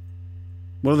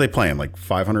What are they playing? Like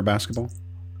 500 basketball?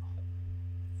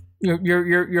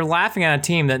 You're laughing at a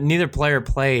team that neither player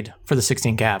played for the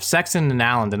 16 Cavs. Sexton and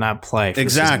Allen did not play for the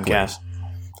 16 Cavs.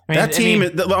 That team,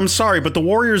 I'm sorry, but the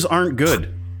Warriors aren't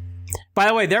good. By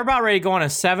the way, they're about ready to go on a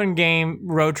 7-game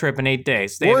road trip in 8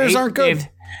 days. Warriors aren't good.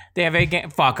 They have 8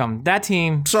 games. Fuck them. That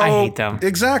team, I hate them.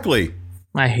 Exactly.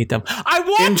 I hate them. I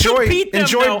want to beat them,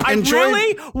 though. I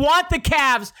really want the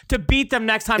Cavs to beat them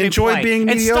next time they play. Being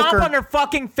mediocre. And stomp on their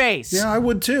fucking face. Yeah, I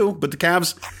would too. But the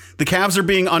Cavs are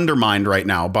being undermined right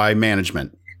now by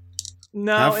management.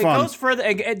 No, it goes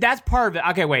further. That's part of it.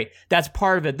 Okay, wait. That's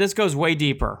part of it. This goes way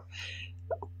deeper.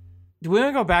 Do we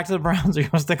want to go back to the Browns, or you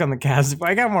want to stick on the Cavs?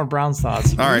 I got more Browns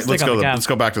thoughts. All right, let's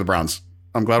go back to the Browns.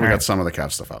 I'm glad we got some of the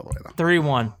Cavs stuff out of the way, though.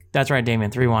 3-1. That's right,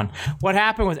 Damian. 3-1. What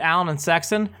happened with Allen and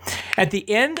Sexton? At the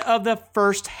end of the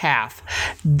first half,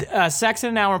 Sexton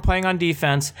and Allen were playing on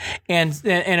defense, and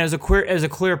it was a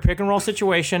clear pick and roll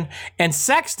situation. And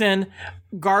Sexton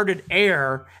guarded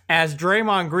air as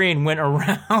Draymond Green went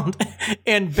around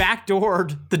and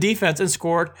backdoored the defense and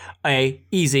scored a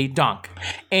easy dunk.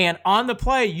 And on the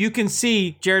play, you can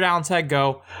see Jared Allen's head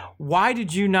go, "Why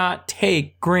did you not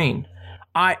take Green?"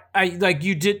 As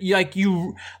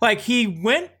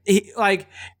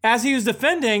he was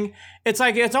defending, it's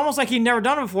almost like he'd never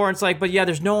done it before. It's like, but yeah,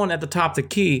 there's no one at the top of the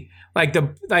key.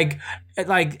 Obviously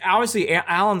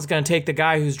Allen's going to take the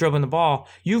guy who's dribbling the ball.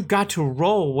 You've got to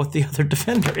roll with the other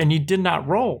defender, and you did not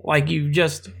roll. Like you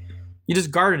just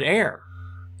guarded air.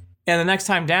 And the next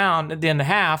time down at the end of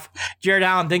the half, Jared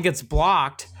Allen then gets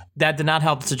blocked. That did not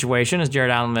help the situation, as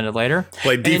Jared Allen admitted later.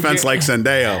 Played defense like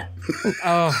Sendeo.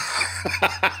 Oh.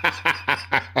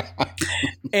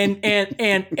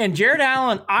 and Jared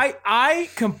Allen, I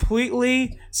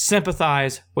completely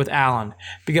sympathize with Allen,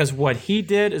 because what he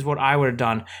did is what I would have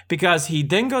done, because he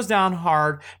then goes down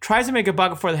hard, tries to make a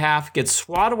bucket for the half, gets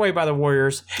swatted away by the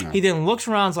Warriors. He then looks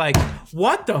around and is like,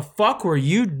 what the fuck were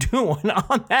you doing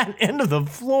on that end of the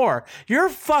floor? You're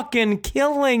fucking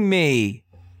killing me.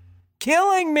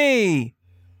 Killing me.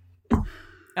 And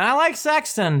I like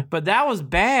Sexton, but that was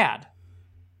bad.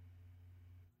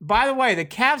 By the way, the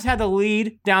Cavs had the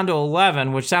lead down to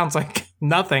 11, which sounds like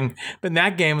nothing. But in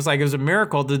that game, it was a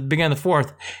miracle to begin the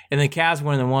fourth. And the Cavs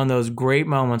went in one of those great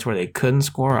moments where they couldn't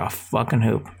score a fucking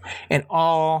hoop. And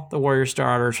all the Warrior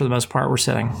starters, for the most part, were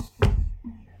sitting.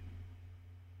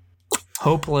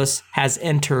 Hopeless has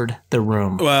entered the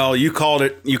room. Well, you called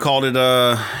it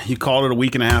a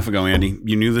week and a half ago, Andy.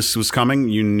 You knew this was coming.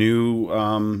 You knew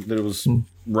that it was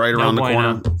right around the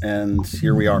corner, and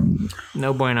here we are.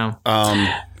 No bueno.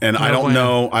 And I don't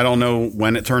know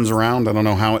when it turns around. I don't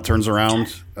know how it turns around.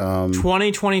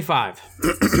 2025.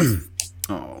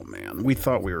 Oh man, we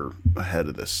thought we were ahead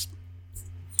of this.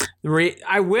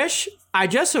 I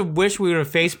just wish we would have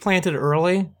face planted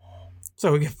early.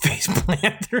 So we get face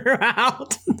plant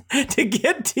throughout to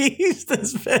get teased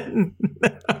this been.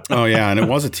 Oh yeah, and it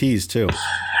was a tease too.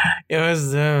 It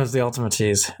was the ultimate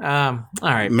tease. All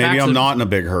right. Maybe I'm not in a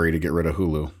big hurry to get rid of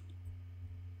Hulu.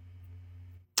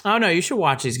 Oh no, you should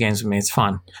watch these games with me. It's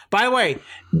fun. By the way,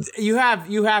 you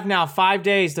have now 5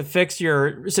 days to fix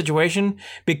your situation,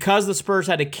 because the Spurs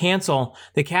had to cancel.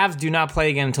 The Cavs do not play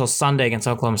again until Sunday against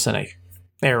Oklahoma City.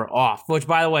 They're off, which,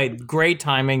 by the way, great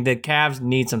timing. The Cavs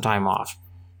need some time off.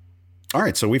 All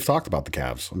right, so we've talked about the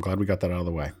Cavs. I'm glad we got that out of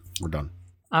the way. We're done.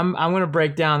 I'm going to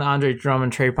break down the Andre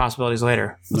Drummond trade possibilities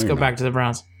later. Let's go back to the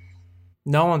Browns.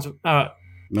 No one's.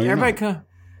 Everybody come.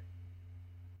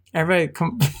 Everybody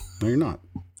come. No, you're not.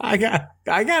 I got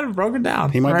it broken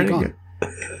down. He might be gone.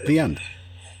 The end.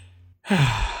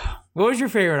 What was your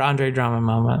favorite Andre Drummond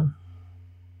moment?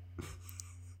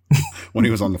 When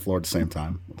he was on the floor at the same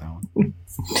time with Allen.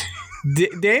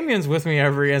 Damien's with me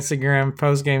every Instagram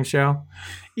post-game show.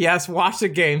 Yes, watch the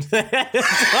games.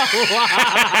 It's a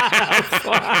lot of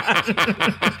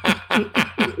fun.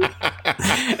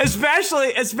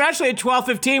 especially at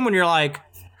 12:15 when you're like,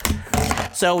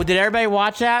 so did everybody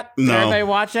watch that? No. Did everybody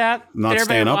watch that? Not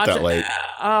staying up that late.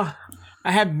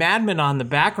 I had Mad Men on the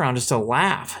background just to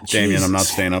laugh. Damien, Jesus. I'm not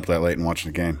staying up that late and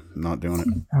watching the game. I'm not doing it.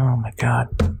 Oh, my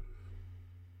God.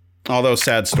 Although,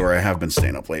 sad story, I have been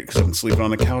staying up late because I've been sleeping on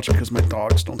the couch because my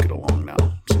dogs don't get along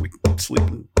now. So we can sleep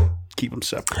and keep them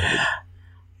separated.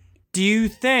 Do you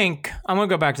think, I'm going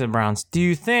to go back to the Browns. Do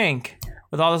you think,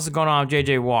 with all this going on with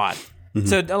J.J. Watt,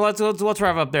 so let's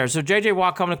wrap up there. So J.J.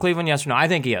 Watt coming to Cleveland, yes or no? I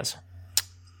think he is.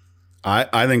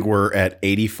 I think we're at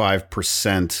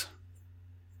 85%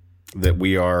 that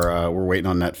we're waiting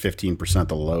on that 15%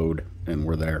 to load, and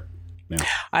we're there.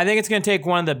 I think it's going to take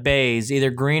one of the bays, either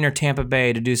Green or Tampa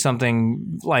Bay, to do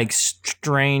something like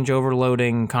strange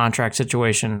overloading contract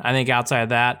situation. I think outside of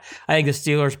that, I think the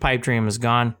Steelers' pipe dream is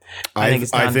gone. I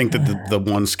think that the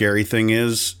one scary thing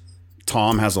is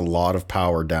Tom has a lot of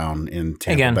power down in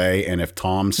Tampa Bay, and if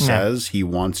Tom says he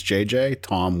wants JJ,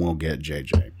 Tom will get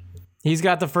JJ. He's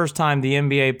got the first time the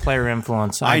NBA player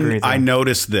influence. I agree with I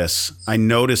noticed this. I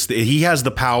noticed that he has the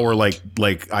power like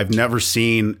I've never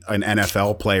seen an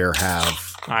NFL player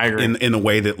have. I agree. In the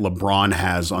way that LeBron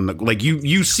has on the like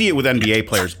you see it with NBA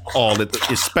players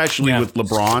especially with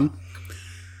LeBron.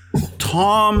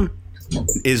 Tom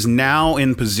is now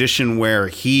in position where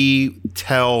he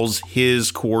tells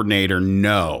his coordinator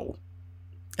no.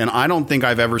 And I don't think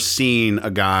I've ever seen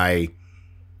a guy,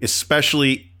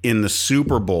 especially in the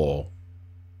Super Bowl,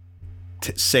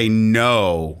 to say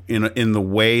no in the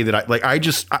way that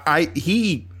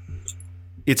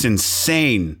it's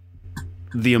insane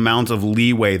the amount of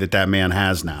leeway that man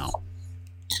has now.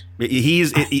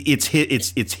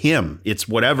 It's him. It's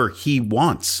whatever he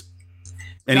wants.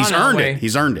 And John Elway.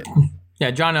 He's earned it.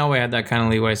 Yeah, John Elway had that kind of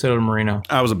leeway. So did Marino.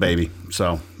 I was a baby.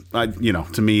 So,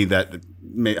 to me,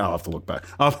 I'll have to look back.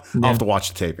 I'll have to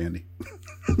watch the tape, Andy.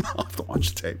 I'll have to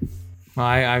watch the tape. Well,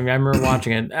 I remember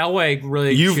watching it. Elway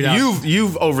really.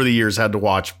 You've over the years had to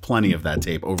watch plenty of that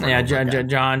tape over. Yeah,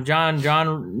 John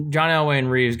Elway and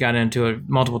Reeves got into it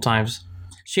multiple times.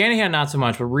 Shanahan not so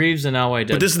much, but Reeves and Elway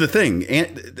did. But this is the thing: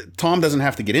 Tom doesn't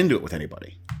have to get into it with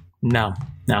anybody. No.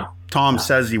 Tom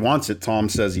says he wants it. Tom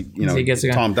says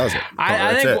Tom does it.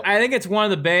 I think it's one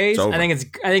of the bays. I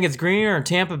think it's Green or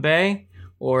Tampa Bay,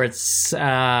 or it's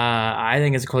I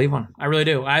think it's Cleveland. I really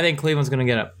do. I think Cleveland's going to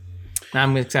get it.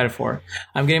 I'm excited for it.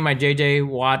 I'm getting my JJ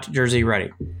Watt jersey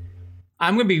ready.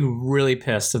 I'm going to be really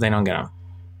pissed if they don't get him.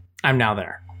 I'm now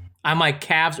there. I'm like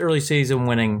Cavs early season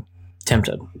winning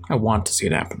tempted. I want to see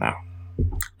it happen now.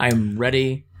 I'm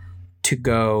ready to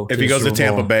go. If he goes to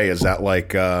Tampa Bay, is that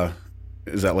like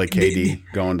KD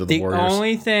going to the Warriors? The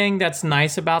only thing that's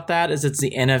nice about that is it's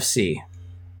the NFC.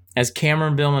 As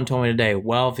Cameron Billman told me today,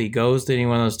 well, if he goes to any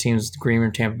one of those teams, Green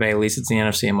or Tampa Bay, at least it's the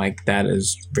NFC. I'm like, that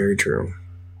is very true.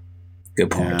 Good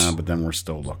point. Yeah, but then we're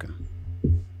still looking.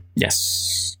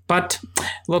 Yes. But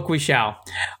look, we shall.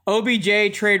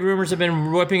 OBJ trade rumors have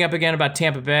been whipping up again about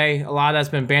Tampa Bay. A lot of that's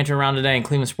been bantered around today in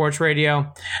Cleveland Sports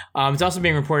Radio. It's also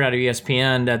being reported out of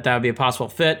ESPN that would be a possible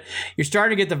fit. You're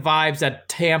starting to get the vibes that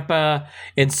Tampa,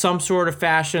 in some sort of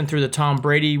fashion through the Tom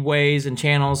Brady ways and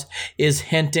channels, is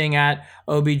hinting at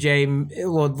OBJ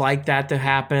would like that to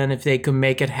happen if they could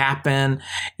make it happen.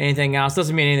 Anything else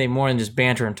doesn't mean anything more than just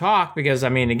banter and talk because,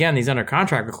 again, he's under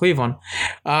contract with Cleveland.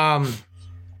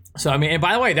 And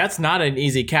by the way, that's not an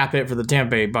easy cap hit for the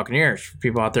Tampa Bay Buccaneers, for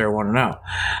people out there who want to know.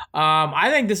 I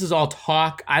think this is all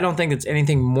talk. I don't think it's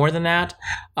anything more than that.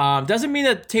 Doesn't mean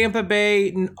that Tampa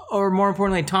Bay, or more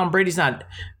importantly, Tom Brady's not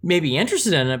maybe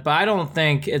interested in it, but I don't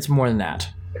think it's more than that.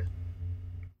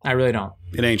 I really don't.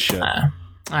 It ain't shit.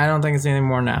 I don't think it's anything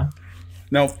more than that.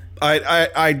 No,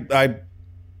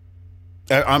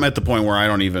 I'm at the point where I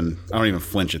don't even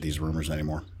flinch at these rumors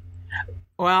anymore.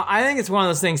 Well, I think it's one of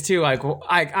those things too. Like,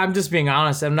 I'm just being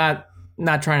honest. I'm not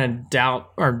trying to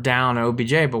doubt or down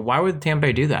OBJ, but why would Tampa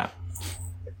Bay do that?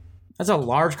 That's a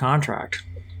large contract.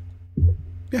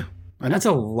 Yeah, that's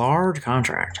a large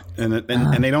contract, and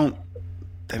they don't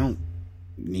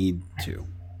need to.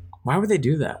 Why would they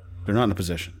do that? They're not in a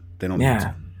position. They don't need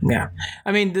to. Yeah.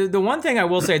 The one thing I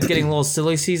will say, it's getting a little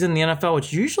silly season in the NFL,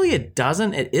 which usually it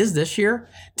doesn't. It is this year.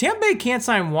 Tampa Bay can't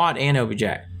sign Watt and OBJ.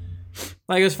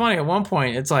 Like, it was funny at one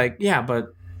point. It's like, yeah,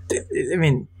 but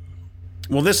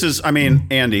well, this is,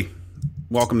 Andy,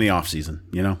 welcome to the offseason,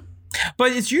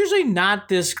 But it's usually not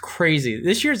this crazy.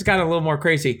 This year's got a little more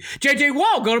crazy. JJ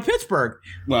Watt, go to Pittsburgh.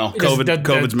 Well,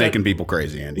 COVID's making people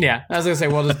crazy, Andy. Yeah, I was going to say,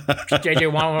 well, does JJ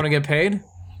Watt want to get paid?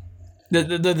 The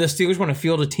Steelers want to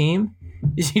field a team?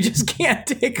 You just can't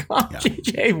take on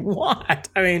JJ Watt.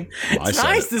 It's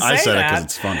nice to say that. I said it because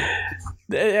it's funny.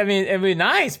 It'd be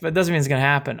nice, but it doesn't mean it's going to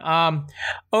happen.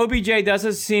 OBJ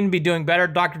doesn't seem to be doing better.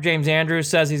 Dr. James Andrews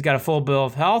says he's got a full bill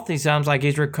of health. He sounds like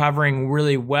he's recovering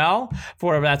really well, for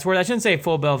whatever that's worth. I shouldn't say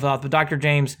full bill of health, but Dr.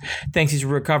 James thinks he's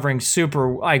recovering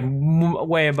super,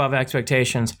 way above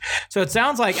expectations. So it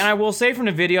sounds like, and I will say from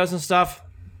the videos and stuff,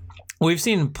 we've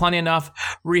seen plenty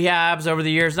enough rehabs over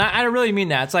the years. And I really mean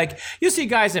that. It's like you'll see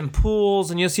guys in pools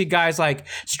and you'll see guys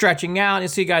stretching out. You'll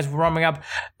see guys warming up.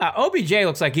 OBJ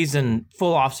looks like he's in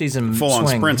full off-season full-on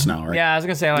sprints now, right? Yeah, I was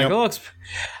going to say, it looks...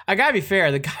 I got to be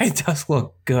fair. The guy does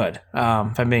look good,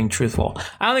 if I'm being truthful.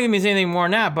 I don't think it means anything more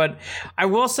than that, but I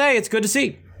will say it's good to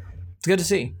see. It's good to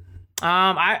see.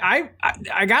 I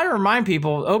got to remind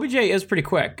people, OBJ is pretty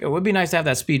quick. It would be nice to have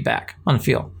that speed back on the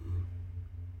field.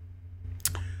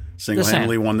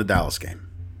 Single-handedly won the Dallas game.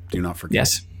 Do not forget.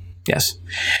 Yes.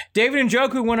 David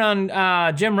Njoku went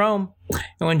on Jim Rome,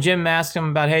 and when Jim asked him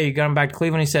about, hey, you going back to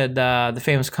Cleveland, he said the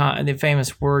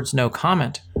famous words, no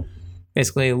comment,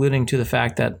 basically alluding to the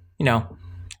fact that,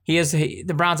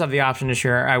 the Browns have the option this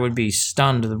year. I would be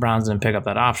stunned if the Browns didn't pick up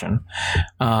that option.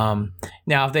 Now,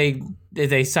 if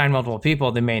they sign multiple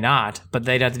people, they may not, but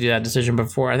they'd have to do that decision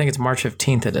before. I think it's March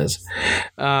 15th it is.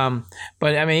 But,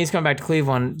 I mean, he's coming back to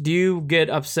Cleveland. Do you get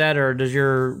upset, or does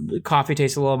your coffee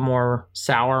taste a little more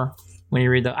sour when you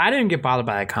read that? I didn't get bothered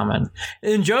by that comment.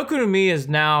 Njoku to me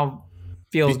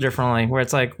feels differently, where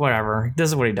it's like, whatever. This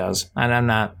is what he does, and I'm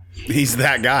not. He's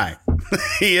that guy.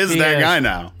 He is that guy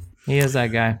now. He is that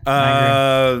guy.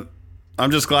 I'm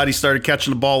just glad he started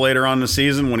catching the ball later on in the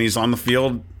season when he's on the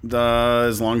field.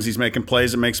 As long as he's making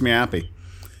plays, it makes me happy.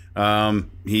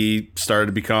 He started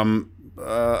to become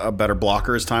a better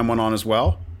blocker as time went on as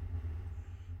well.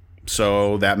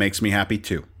 So that makes me happy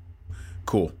too.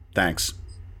 Cool. Thanks.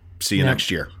 See you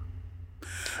next year.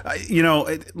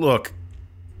 Look,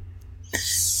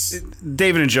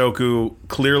 David Njoku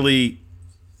clearly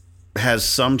has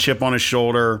some chip on his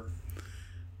shoulder,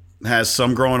 has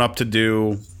some growing up to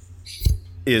do,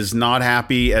 is not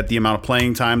happy at the amount of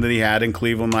playing time that he had in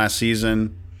Cleveland last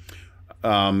season,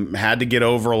 had to get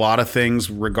over a lot of things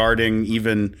regarding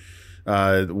even,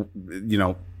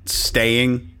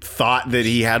 staying, thought that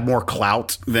he had more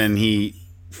clout than he,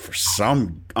 for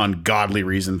some ungodly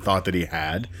reason, thought that he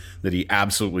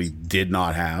absolutely did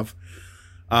not have.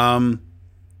 But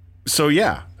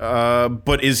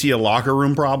is he a locker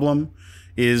room problem?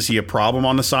 Is he a problem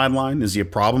on the sideline? Is he a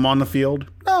problem on the field?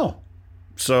 No.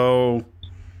 So,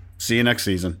 see you next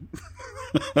season.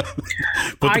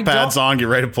 Put the pads on, get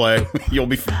ready to play. You'll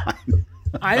be fine.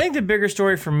 I think the bigger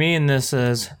story for me in this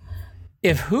is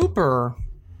if Hooper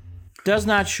does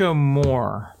not show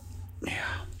more. Yeah.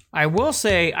 I will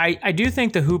say I do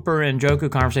think the Hooper and Njoku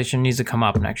conversation needs to come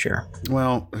up next year.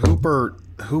 Well, Hooper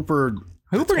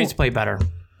needs to play better.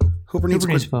 Hooper needs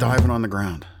to quit diving on the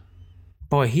ground.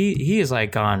 Boy, he is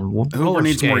like on Hooper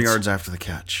needs more yards after the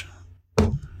catch.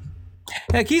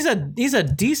 Like he's a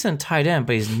decent tight end,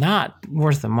 but he's not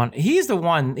worth the money. He's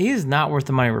not worth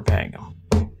the money we're paying him.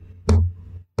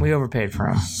 We overpaid for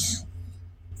him.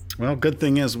 Well, good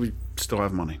thing is we still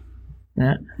have money.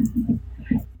 Yeah.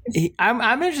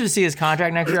 I'm interested to see his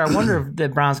contract next year. I wonder if the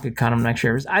Browns could cut him next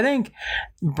year. I think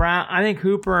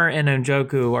Hooper and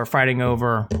Njoku are fighting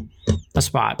over a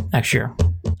spot next year.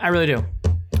 I really do.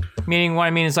 Meaning, what I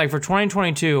mean is, like for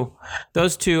 2022,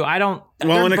 those two, I don't.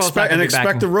 Well, and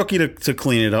expect the rookie to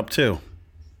clean it up too.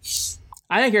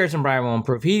 I think Harrison Bryant will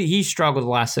improve. He struggled the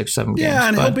last 6-7 games. Yeah,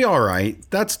 and he'll be all right.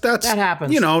 That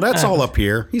happens. That's all up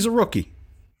here. He's a rookie.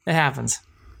 It happens.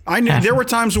 I knew there were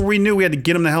times where we knew we had to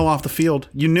get him the hell off the field.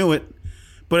 You knew it,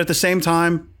 but at the same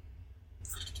time,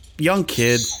 young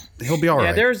kid, he'll be all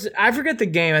right. I forget the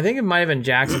game. I think it might have been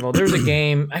Jacksonville. There was a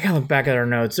game. I gotta look back at our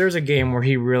notes. There was a game where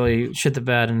he really shit the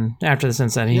bed, and after the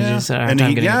Cincinnati, he just had a hard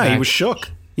time getting it back. He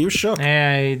was shook.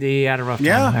 Yeah, he had a rough time.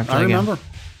 Yeah, I remember.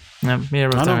 Yeah, he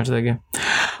had a rough time after the game.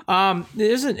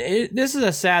 This is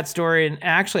a sad story, and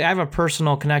actually, I have a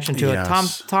personal connection to it.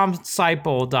 Tom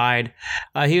Seipel died.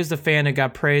 He was the fan that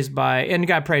got praised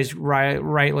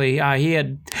rightly. He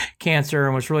had cancer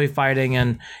and was really fighting,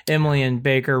 and Emily and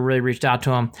Baker really reached out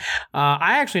to him.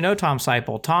 I actually know Tom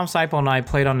Seipel. Tom Seipel and I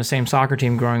played on the same soccer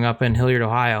team growing up in Hilliard,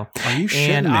 Ohio. Are you shitting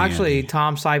And me, actually, Andy?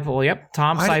 Tom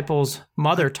Seipel's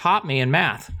mother taught me in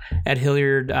math at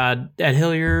Hilliard.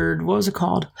 What was it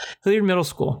called? Hilliard Middle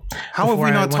School. How have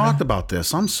we not talked about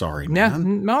this? I'm sorry, man. Yeah,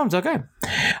 no, it's okay.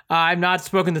 I've not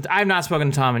spoken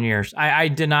to Tom in years. I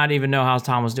did not even know how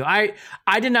Tom was doing.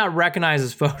 I did not recognize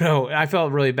his photo. I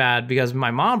felt really bad because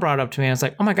my mom brought it up to me. And I was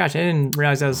like, oh my gosh, I didn't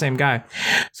realize that was the same guy.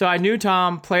 So I knew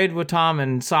Tom, played with Tom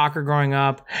in soccer growing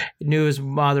up, knew his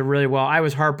mother really well. I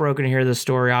was heartbroken to hear this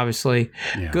story, obviously.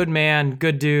 Yeah. Good man,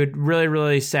 good dude. Really,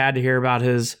 really sad to hear about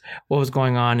what was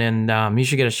going on, and he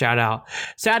should get a shout out.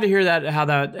 Sad to hear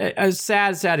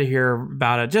sad to hear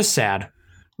about it. Just sad.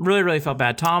 Really, really felt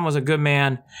bad. Tom was a good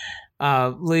man,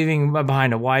 leaving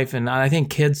behind a wife and I think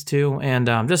kids too, and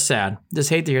just sad. Just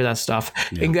hate to hear that stuff.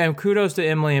 Yeah. And kudos to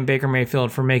Emily and Baker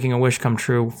Mayfield for making a wish come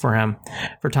true for him,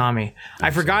 for Tommy. Absolutely.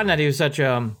 I'd forgotten that he was such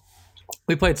a...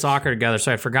 We played soccer together,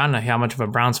 so I'd forgotten how much of a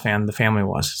Browns fan the family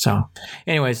was. So,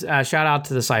 anyways, shout out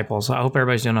to the Disciples. I hope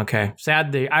everybody's doing okay.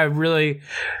 Sad. I really...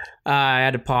 I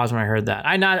had to pause when I heard that.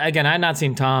 I had not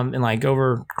seen Tom in like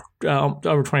over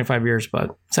 25 years,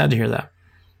 but sad to hear that.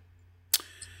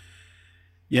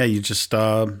 Yeah, you just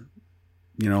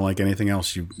like anything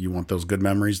else, you want those good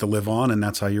memories to live on, and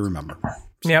that's how you remember.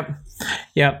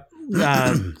 Yep.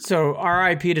 So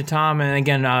RIP to Tom, and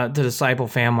again to the Disciple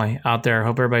family out there.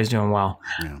 Hope everybody's doing well.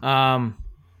 Yeah.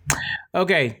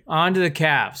 Okay, on to the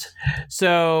Cavs.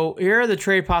 So here are the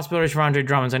trade possibilities for Andre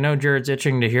Drummond. I know Jared's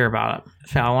itching to hear about it,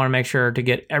 so I want to make sure to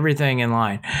get everything in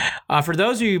line. For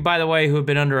those of you, by the way, who have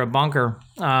been under a bunker,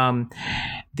 now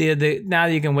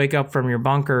you can wake up from your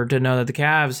bunker to know that the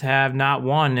Cavs have not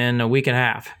won in a week and a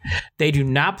half. They do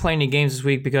not play any games this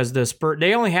week because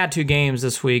they only had 2 games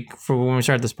this week for when we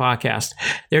started this podcast.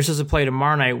 They're supposed to play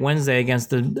tomorrow night, Wednesday, against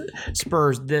the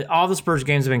Spurs. All the Spurs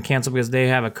games have been canceled because they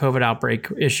have a COVID outbreak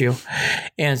issue,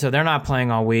 and so they're not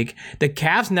playing all week. The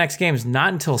Cavs' next game is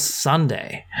not until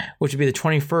Sunday, which would be the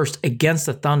 21st against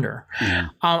the Thunder. Yeah.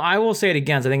 I will say it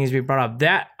again, so I think it needs to be brought up.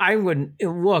 That I would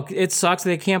look. It sucks that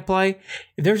they can't play.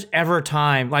 If there's ever a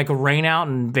time like a rain out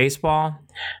in baseball,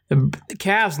 the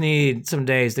Cavs need some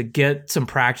days to get some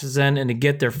practice in and to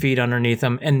get their feet underneath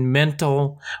them and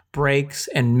mental breaks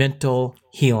and mental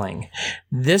healing.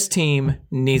 This team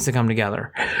needs to come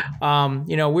together.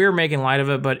 We were making light of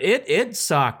it, but it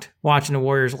sucked watching the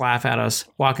Warriors laugh at us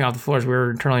walking off the floors. We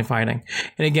were internally fighting.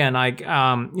 And again,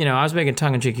 I was making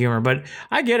tongue-in-cheek humor, but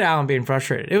I get Allen being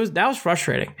frustrated. That was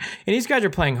frustrating. And these guys are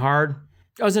playing hard.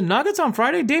 Was it Nuggets on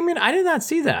Friday, Damian? I did not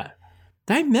see that.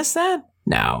 Did I miss that?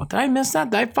 No. Did I miss that?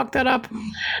 Did I fuck that up?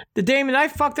 Did I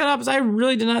fuck that up? Because I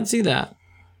really did not see that.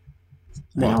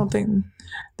 Well, I don't think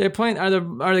they're playing. Are the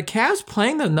Cavs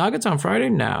playing the Nuggets on Friday?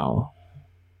 No.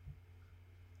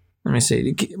 Let me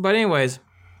see. But anyways,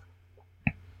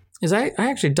 I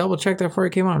actually double checked that before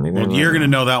it came on. Well, you're going to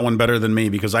know that one better than me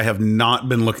because I have not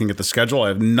been looking at the schedule. I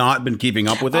have not been keeping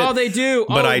up with it. Oh, they do.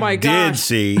 But I did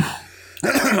see.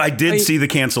 I did see the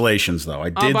cancellations, though. I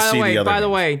did see the other. By the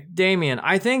way, Damian,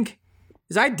 I think,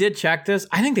 because I did check this,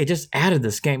 I think they just added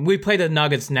this game. We play the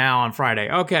Nuggets now on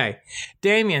Friday. Okay.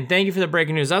 Damian, thank you for the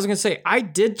breaking news. I was going to say, I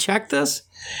did check this,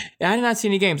 and I did not see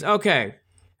any games. Okay.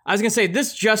 I was going to say,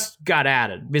 this just got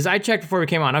added, because I checked before we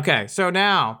came on. Okay. So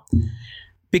now,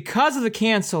 because of the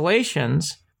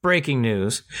cancellations, breaking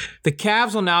news, the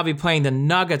Cavs will now be playing the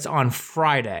Nuggets on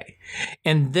Friday,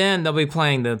 and then they'll be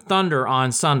playing the Thunder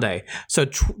on Sunday. So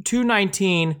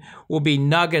 2/19 will be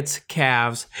Nuggets,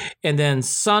 Cavs, and then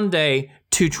Sunday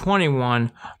 2/21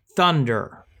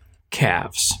 Thunder,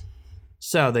 Cavs.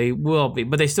 So they will be,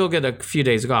 but they still get a few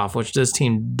days off, which this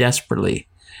team desperately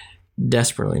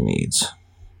needs.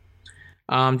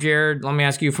 Jared, let me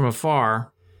ask you from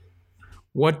afar,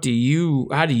 how do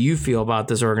you feel about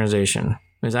this organization?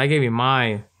 Because I gave you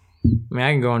I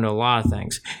can go into a lot of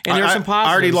things. And there's some positives.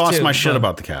 I already lost my shit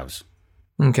about the Cavs.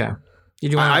 Okay.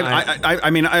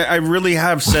 I really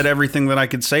have said everything that I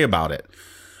could say about it.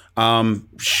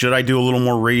 Should I do a little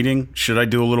more reading? Should I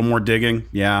do a little more digging?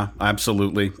 Yeah,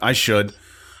 absolutely. I should.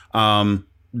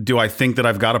 Do I think that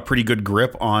I've got a pretty good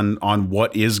grip on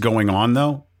what is going on,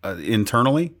 though,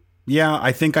 internally? Yeah,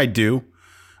 I think I do.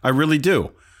 I really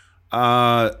do.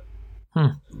 But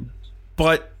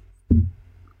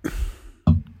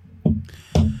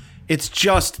it's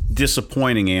just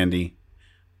disappointing, Andy.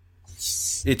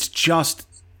 It's just,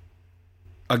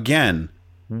 again,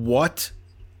 what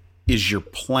is your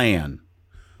plan?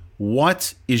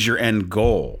 What is your end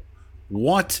goal?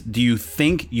 What do you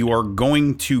think you are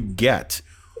going to get?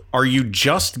 Are you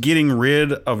just getting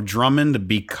rid of Drummond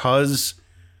because,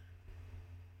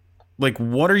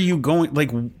 what are you going,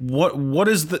 what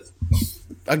is the,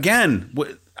 again,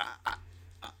 what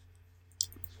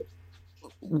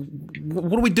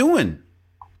are we doing?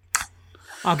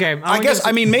 Okay.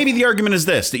 Maybe the argument is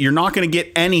this, that you're not going to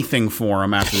get anything for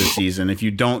him after the season if you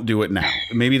don't do it now.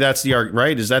 Maybe that's the argument,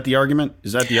 right? Is that the argument?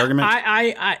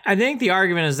 I think the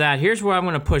argument is that here's what I'm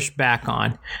going to push back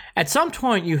on. At some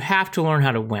point, you have to learn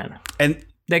how to win. And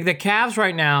the Cavs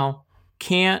right now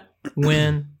can't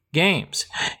win games,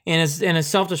 and it's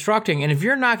self-destructing. And if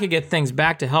you're not going to get things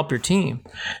back to help your team,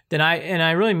 then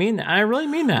I really mean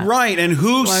that. Right. And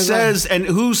who says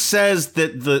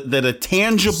that a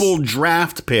tangible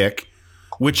draft pick,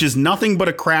 which is nothing but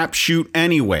a crapshoot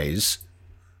anyways,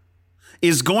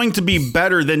 is going to be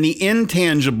better than the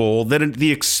intangible of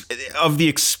the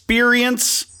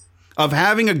experience of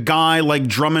having a guy like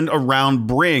Drummond around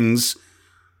brings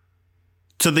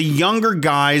to the younger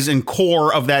guys and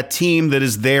core of that team that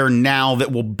is there now,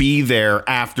 that will be there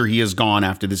after he is gone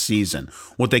after the season.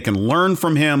 What they can learn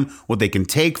from him, what they can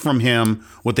take from him,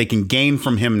 what they can gain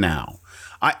from him now.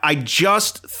 I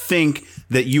just think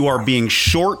that you are being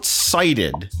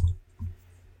short-sighted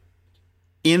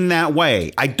in that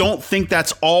way. I don't think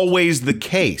that's always the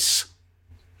case,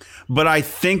 but I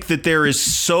think that there is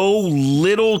so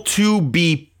little to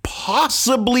be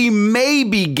possibly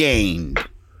maybe gained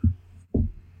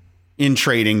in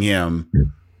trading him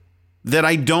that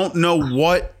I don't know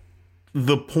what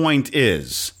the point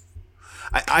is.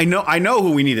 I know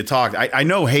who we need to talk. I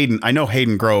know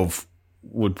Hayden Grove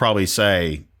would probably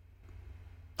say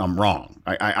I'm wrong.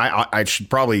 I should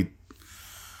probably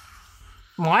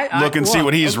look and see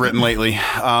what he's written lately.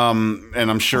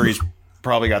 And I'm sure he's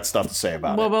probably got stuff to say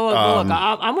about it. But look,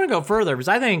 I'm going to go further because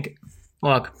I think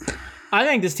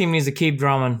this team needs to keep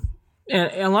Drummond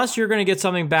unless you're going to get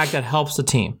something back that helps the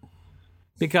team.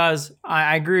 Because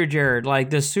I agree with Jared,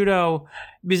 like this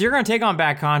because you're going to take on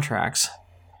bad contracts.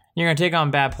 You're going to take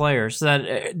on bad players.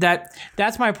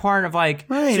 That's my part of like,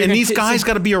 right. So and these guys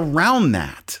got to be around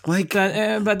that. Like,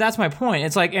 but that's my point.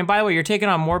 It's like, and by the way, you're taking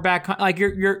on more bad, like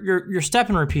you're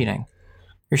stepping repeating.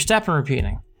 You're stepping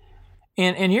repeating.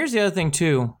 And here's the other thing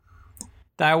too,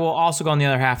 that I will also go on the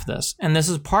other half of this, and this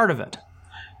is part of it.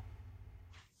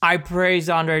 I praise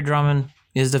Andre Drummond.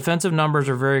 His defensive numbers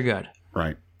are very good.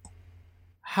 Right.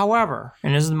 However,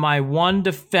 and this is my one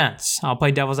defense, I'll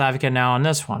play devil's advocate now on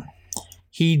this one.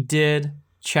 He did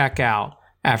check out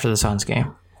after the Suns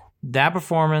game. That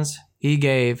performance he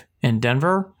gave in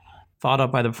Denver, followed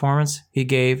up by the performance he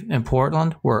gave in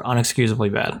Portland, were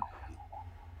unexcusably bad.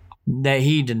 That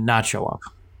he did not show up.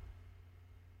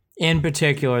 In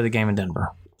particular, the game in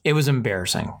Denver. It was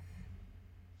embarrassing.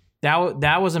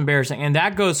 That was embarrassing, and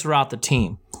that goes throughout the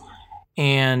team.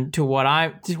 And to what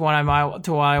I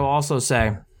will also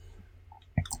say,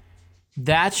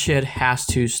 that shit has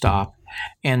to stop.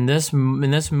 And this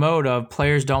mode of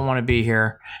players don't want to be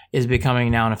here is becoming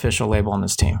now an official label on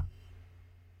this team.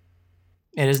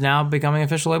 It is now becoming an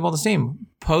official label on this team.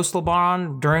 Post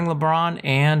LeBron, during LeBron,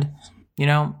 and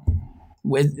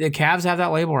with the Cavs have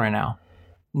that label right now.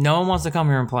 No one wants to come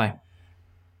here and play.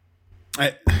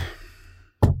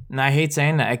 And I hate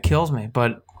saying that. It kills me,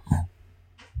 but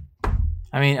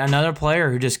I mean, another player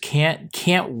who just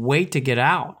can't wait to get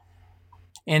out.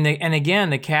 And again,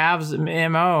 the Cavs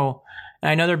MO,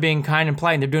 I know they're being kind and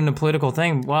polite, and they're doing the political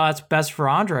thing. Well, that's best for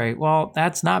Andre. Well,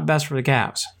 that's not best for the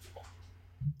Cavs.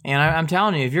 And I'm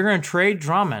telling you, if you're going to trade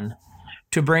Drummond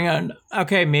to bring in,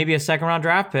 maybe a second-round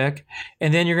draft pick,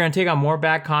 and then you're going to take on more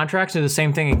bad contracts, do the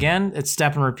same thing again, it's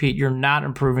step and repeat. You're not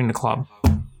improving the club.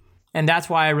 And that's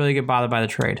why I really get bothered by the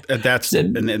trade. And that's the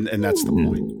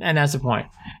point. And that's the point.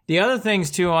 The other things,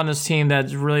 too, on this team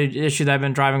that's really an issue that I've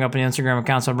been driving up in the Instagram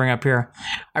accounts I'll bring up here.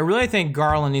 I really think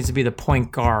Garland needs to be the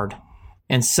point guard,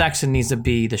 and Sexton needs to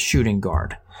be the shooting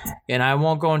guard. And I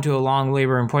won't go into a long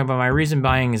laboring point, but my reason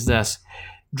being is this.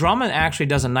 Drummond actually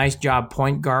does a nice job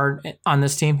point guard on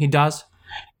this team. He does.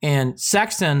 And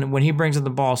Sexton, when he brings in the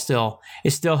ball is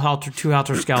still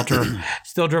helter-skelter,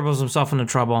 still dribbles himself into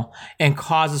trouble and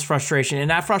causes frustration. And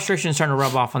that frustration is starting to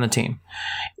rub off on the team.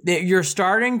 You're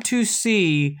starting to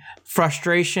see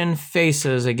frustration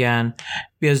faces again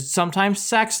because sometimes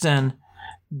Sexton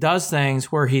does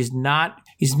things where he's not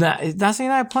saying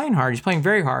that playing hard. He's playing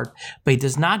very hard, but he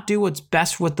does not do what's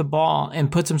best with the ball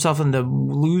and puts himself into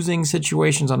losing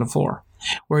situations on the floor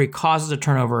where he causes a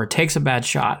turnover or takes a bad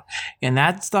shot. And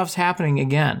that stuff's happening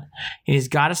again. He's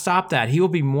got to stop that. He will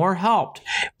be more helped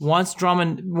once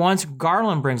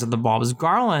Garland brings up the ball, because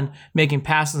Garland making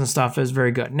passes and stuff is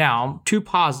very good. Now, two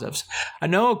positives. I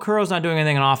know Okuro's not doing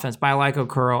anything on offense, but I like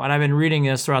Okuro, and I've been reading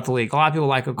this throughout the league. A lot of people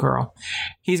like Okuro.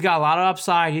 He's got a lot of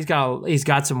upside. He's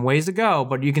got some ways to go,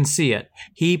 but you can see it.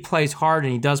 He plays hard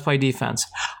and he does play defense.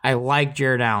 I like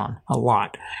Jared Allen a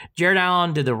lot. Jared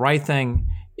Allen did the right thing.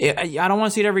 I don't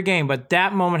want to see it every game, but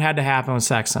that moment had to happen with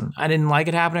Sexton. I didn't like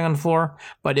it happening on the floor,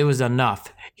 but it was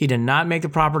enough. He did not make the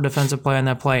proper defensive play on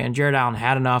that play, and Jared Allen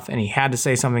had enough, and he had to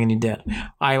say something, and he did.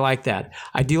 I like that.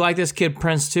 I do like this kid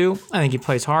Prince, too. I think he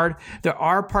plays hard.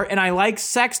 And I like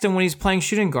Sexton when he's playing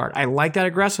shooting guard. I like that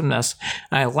aggressiveness,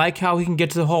 and I like how he can get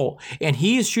to the hole. And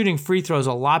he is shooting free throws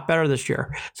a lot better this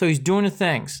year, so he's doing the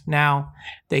things. Now,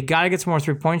 they got to get some more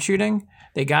three-point shooting.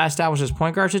 They got to establish this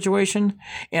point guard situation,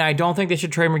 and I don't think they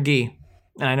should trade McGee.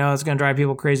 And I know it's going to drive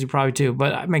people crazy probably too,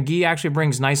 but McGee actually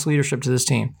brings nice leadership to this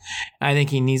team. I think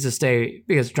he needs to stay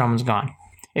because Drummond's gone.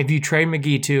 If you trade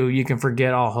McGee too, you can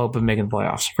forget all hope of making the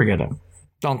playoffs. Forget it.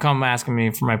 Don't come asking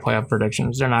me for my playoff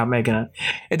predictions. They're not making it.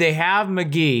 If they have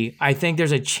McGee, I think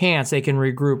there's a chance they can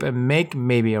regroup and make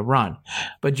maybe a run.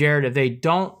 But Jared, if they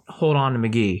don't hold on to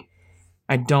McGee,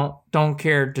 I don't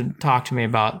care to talk to me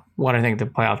about what I think the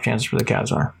playoff chances for the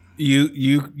Cavs are.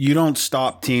 You don't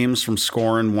stop teams from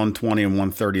scoring 120 and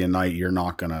 130 a night. You're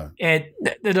not gonna. The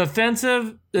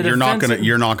defensive. You're not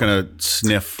gonna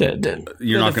sniff.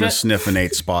 You're not gonna sniff an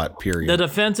 8 spot. Period.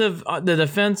 The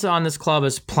defense on this club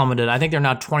has plummeted. I think they're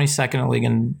now 22nd in the league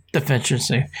in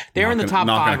efficiency. They were in the top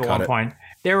 5 at one point.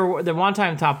 They were the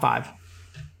one-time top 5.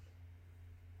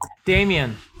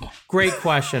 Damien, great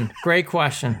question. Great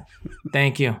question.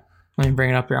 Thank you. Let me bring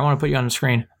it up here. I want to put you on the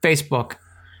screen. Facebook.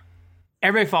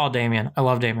 Everybody follow Damien. I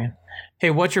love Damien. Hey,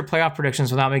 what's your playoff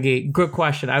predictions without McGee? Good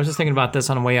question. I was just thinking about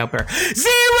this on the way up there. 0!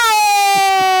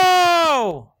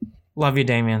 Love you,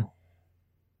 Damien.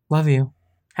 Love you.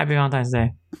 Happy Valentine's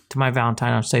Day to my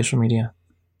Valentine on social media.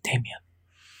 Damien.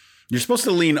 You're supposed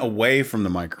to lean away from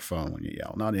the microphone when you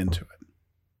yell, not into it.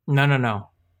 No.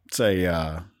 It's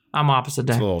a... I'm opposite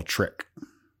day. It's a little trick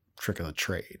of the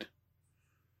trade.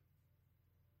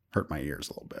 Hurt my ears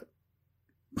a little bit.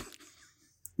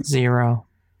 0.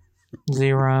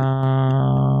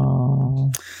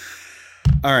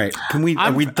 All right.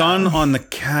 Are we done on the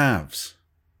Cavs?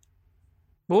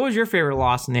 What was your favorite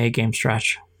loss in the 8-game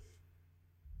stretch?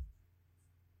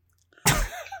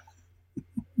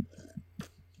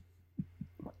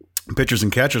 Pitchers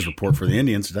and catchers report for the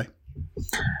Indians today.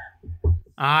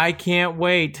 I can't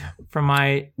wait for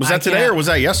my... Was that today or was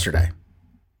that yesterday?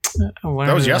 That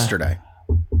was yesterday.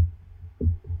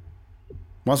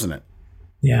 Wasn't it?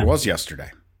 Yeah. It was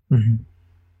yesterday. Mm-hmm.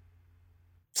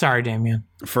 Sorry, Damien.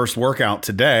 First workout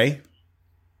today.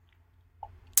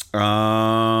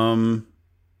 I'm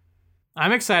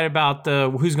excited about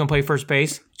who's going to play first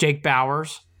base. Jake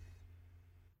Bauers.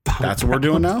 That's what we're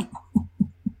doing now?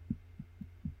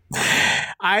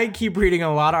 I keep reading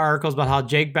a lot of articles about how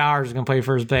Jake Bauers is going to play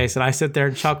first base, and I sit there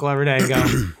and chuckle every day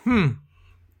and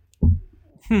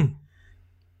go,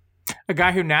 A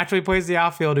guy who naturally plays the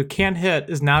outfield, who can't hit,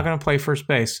 is now going to play first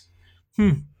base.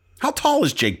 How tall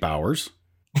is Jake Bauers?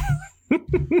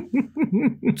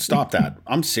 Stop that.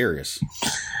 I'm serious.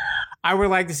 I would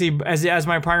like to see, as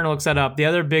my partner looks that up, the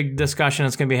other big discussion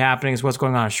that's going to be happening is what's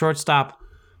going on at shortstop.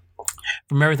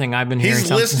 From everything I've been hearing.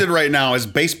 He's listed right now as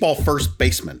baseball first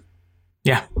baseman.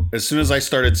 Yeah. As soon as I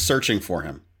started searching for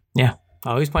him. Yeah.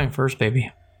 Oh, he's playing first,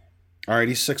 baby. All right,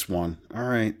 he's 6'1". All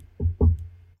right.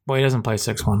 Boy, he doesn't play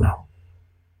 6'1", though.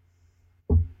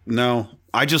 No.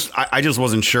 I just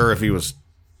wasn't sure if he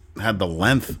had the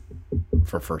length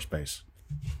for first base.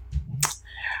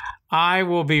 I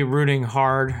will be rooting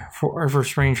hard for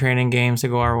spring training games to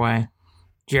go our way.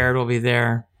 Jared will be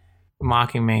there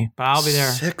mocking me, but I'll be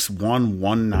there. 6'1",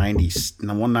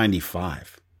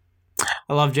 195.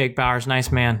 I love Jake Bauers.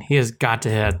 Nice man. He has got to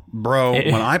hit. Bro,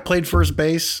 when I played first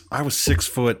base, I was 6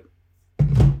 foot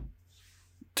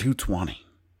 220.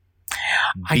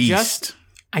 Beast.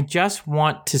 I just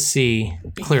want to see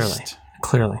clearly.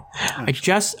 I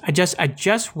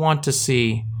just want to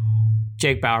see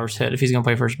Jake Bauers hit if he's going to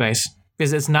play first base,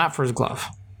 because it's not for his glove.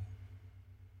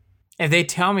 If they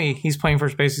tell me he's playing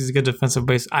first base, he's a good defensive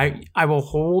base, I will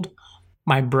hold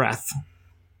my breath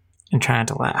and try not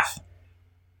to laugh.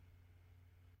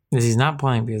 Because he's not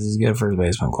playing because he's a good first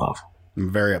baseman glove. I'm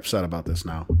very upset about this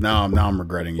now. Now I'm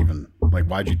regretting even, like,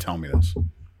 why'd you tell me this?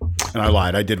 And I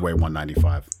lied. I did weigh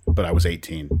 195, but I was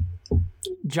 18.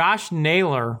 Josh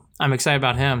Naylor, I'm excited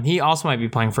about him. He also might be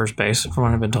playing first base, from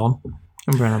what I've been told.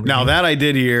 Now that I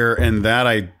did hear, and that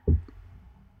I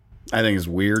think is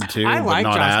weird too. I like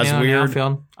but not Josh as Naylor weird. in the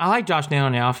outfield. I like Josh Naylor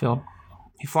in the outfield.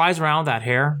 He flies around with that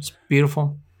hair. It's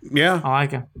beautiful. Yeah, I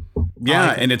like him.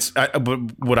 Yeah, and it's. But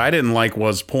what I didn't like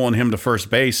was pulling him to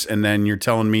first base, and then you're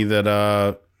telling me that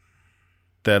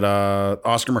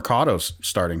Oscar Mercado's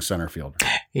starting center field.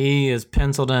 He is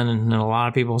penciled in a lot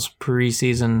of people's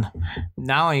preseason.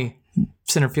 Not only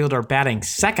center fielder, batting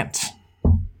second.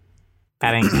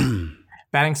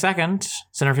 Batting second,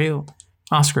 center field,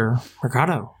 Oscar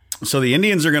Mercado. So the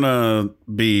Indians are going to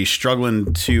be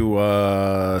struggling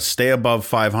to stay above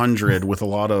 500 with a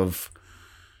lot of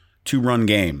 2-run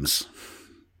games.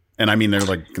 And I mean, they're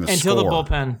like going to score. Until the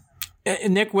bullpen.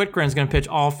 Nick Whitgren's going to pitch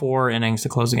all 4 innings to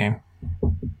close the game.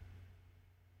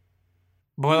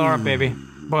 Boil her up, baby.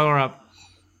 Boil her up.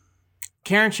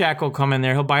 Karinchak will come in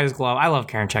there. He'll bite his glove. I love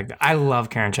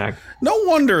Karinchak. No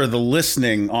wonder the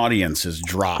listening audience has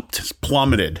dropped. It's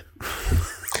plummeted.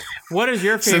 What is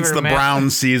your favorite? Since the Brown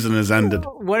season has ended.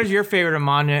 What is your favorite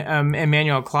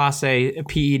Emmanuel Clase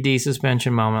PED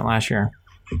suspension moment last year?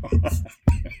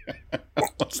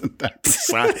 Wasn't that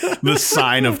the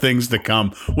sign of things to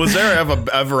come? Was there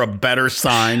ever a better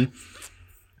sign?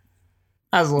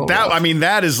 That was a little rough. I mean,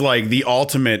 that is like the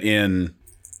ultimate in...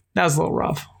 That was a little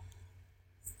rough.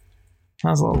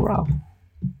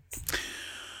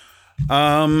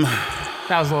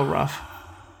 That was a little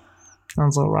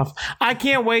rough. I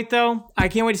can't wait, though. I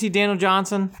can't wait to see Daniel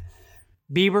Johnson,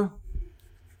 Bieber.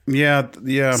 Yeah.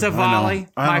 Savali,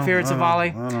 my favorite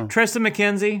Savali. Tristan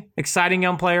McKenzie, exciting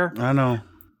young player. I know.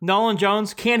 Nolan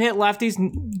Jones, can't hit lefties.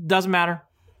 Doesn't matter.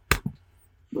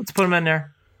 Let's put him in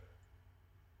there.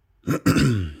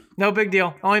 No big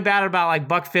deal. Only batted about like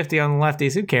 $150 on the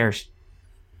lefties. Who cares?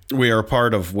 We are a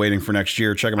part of Waiting for Next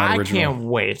Year. Check them out. I can't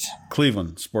wait.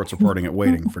 Cleveland sports reporting at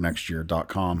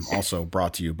waitingfornextyear.com. Also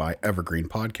brought to you by Evergreen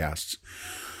Podcasts.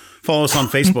 Follow us on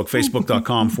Facebook,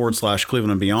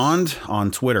 facebook.com/Cleveland and Beyond.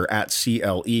 On Twitter at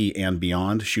CLE and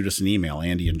Beyond. Shoot us an email,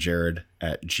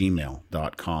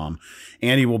 andyandjared@gmail.com.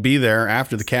 Andy will be there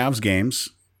after the Cavs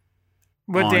games.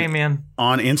 What day, man?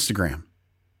 On Instagram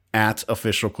at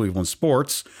Official Cleveland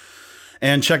Sports.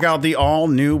 And check out the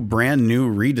all-new,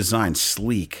 brand-new, redesigned,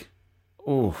 sleek.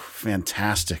 Oh,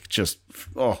 fantastic. Just,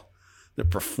 the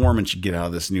performance you get out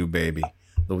of this new baby.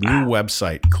 The new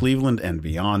website,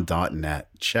 clevelandandbeyond.net.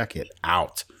 Check it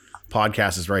out.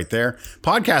 Podcast is right there.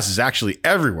 Podcast is actually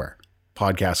everywhere.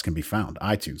 Podcasts can be found.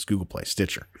 iTunes, Google Play,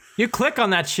 Stitcher. You click on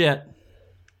that shit.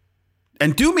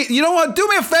 And you know what? Do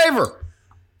me a favor.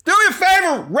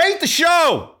 Rate the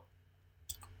show.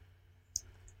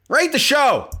 Rate the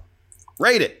show.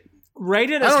 Rate it.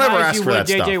 Rate it as high as you would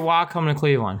JJ Watt coming to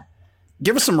Cleveland.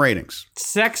 Give us some ratings.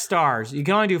 6 stars. You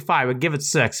can only do 5, but give it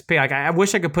 6. Like, I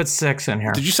wish I could put 6 in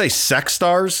here. Did you say sex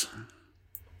stars?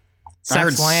 I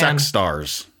heard sex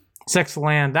stars. Sex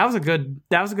land. That was a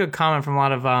good comment from a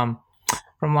lot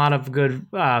of good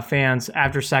fans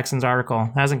after Sexton's article.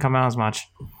 It hasn't come out as much.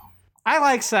 I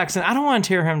like Sexton. I don't want to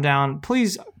tear him down.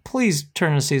 Please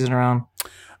turn the season around.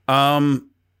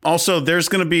 Also, there's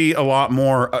going to be a lot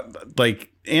more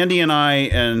like Andy and I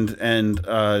and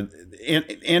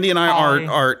Andy and I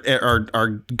are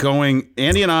going.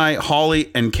 Andy and I, Holly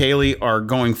and Kaylee are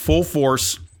going full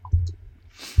force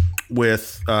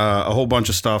with a whole bunch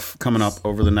of stuff coming up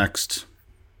over the next.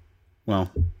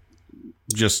 Well,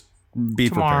 just be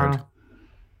prepared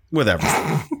with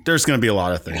everything. There's going to be a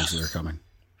lot of things that are coming.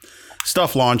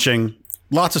 Stuff launching,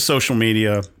 lots of social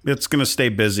media. It's going to stay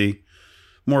busy.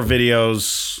 More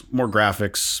videos, more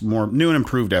graphics, more new and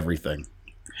improved everything.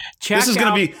 This is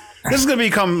going to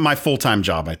become my full-time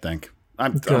job, I think.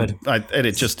 Good.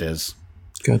 It just is.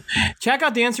 Good. Check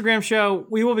out the Instagram show.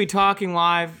 We will be talking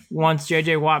live once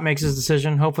JJ Watt makes his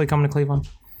decision, hopefully coming to Cleveland.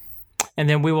 And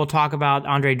then we will talk about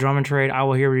Andre Drummond trade. I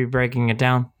will here be breaking it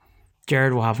down.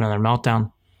 Jared will have another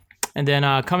meltdown. And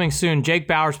then coming soon, Jake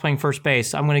Bauers playing first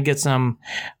base. I'm going to get some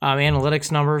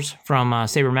analytics numbers from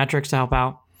Sabermetrics to help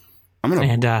out. I'm gonna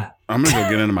go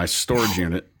get into my storage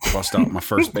unit, bust out my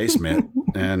first base mitt,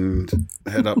 and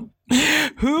head up.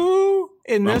 Who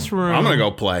in this room? I'm gonna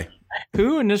go play.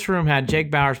 Who in this room had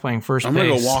Jake Bauers playing first base? I'm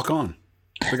gonna go walk on.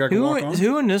 Think I can walk on?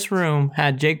 Who in this room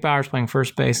had Jake Bauers playing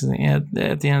first base at the end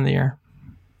of the year?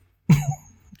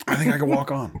 I think I can walk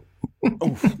on.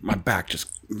 Oh, my back just.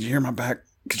 Did you hear my back?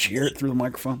 Could you hear it through the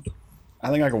microphone?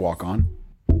 I think I can walk on.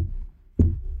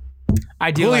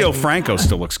 Julio Franco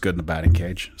still looks good in the batting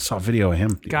cage. Saw a video of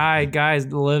him. Guys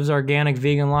lives organic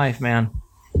vegan life, man.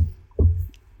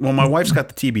 Well, my wife's got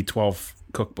the TB12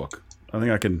 cookbook. I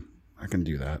think I can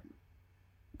do that.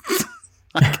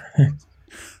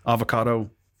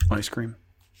 Avocado ice cream.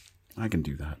 I can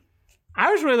do that.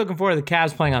 I was really looking forward to the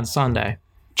Cavs playing on Sunday.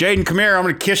 Jaden, come here. I'm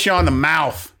going to kiss you on the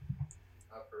mouth.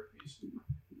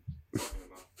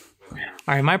 All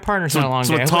right, my partner's had a long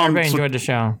day. I hope everybody enjoyed the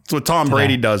show. That's what Tom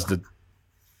Brady does to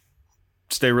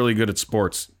stay really good at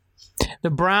sports. The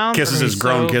Browns kisses his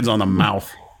grown kids on the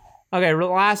mouth. Okay,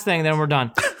 last thing, then we're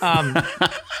done. I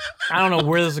don't know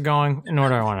where this is going, nor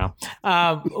do I want to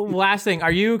know. Last thing,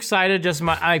 are you excited?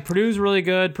 Purdue's really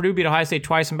good. Purdue beat Ohio State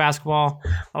twice in basketball.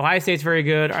 Ohio State's very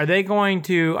good. Are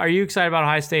you excited about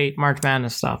Ohio State March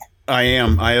Madness stuff? I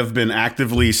am. I have been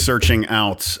actively searching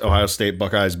out Ohio State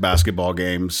Buckeyes basketball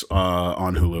games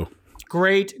on Hulu.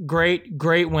 Great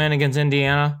win against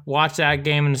Indiana. Watch that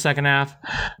game in the second half.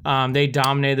 They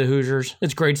dominated the Hoosiers.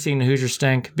 It's great seeing the Hoosiers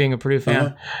stink, being a Purdue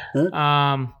fan.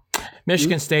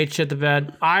 Michigan State shit the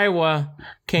bed. Iowa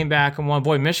came back and won.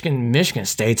 Boy, Michigan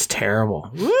State's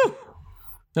terrible. Woo!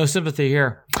 No sympathy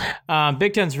here.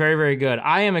 Big Ten's very, very good.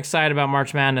 I am excited about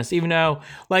March Madness, even though,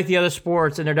 like the other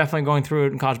sports, and they're definitely going through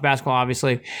it in college basketball,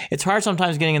 obviously, it's hard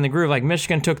sometimes getting in the groove. Like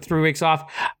Michigan took 3 weeks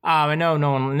off. I know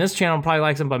no one on this channel probably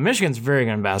likes them, but Michigan's very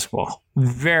good in basketball.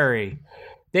 They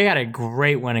had a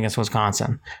great win against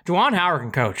Wisconsin. Juwan Howard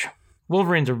can coach.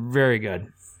 Wolverines are very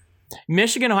good.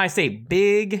 Michigan, Ohio State,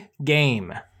 big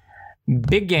game.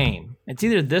 Big game. It's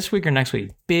either this week or next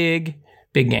week. Big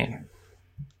game.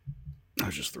 I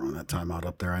was just throwing that timeout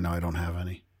up there. I know I don't have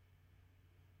any.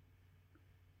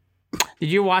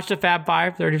 Did you watch the Fab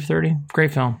Five, 30 for 30?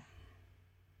 Great film.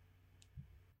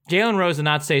 Jalen Rose did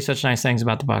not say such nice things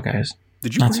about the Buckeyes.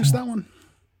 Did you produce that one?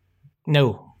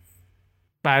 No.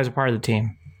 But I was a part of the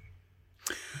team.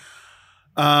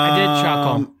 I did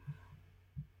chuckle.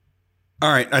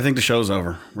 All right, I think the show's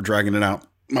over. We're dragging it out.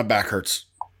 My back hurts.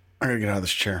 I gotta get out of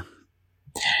this chair.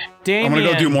 Damian, I'm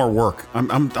gonna go do more work.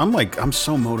 I'm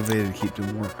so motivated to keep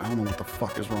doing work. I don't know what the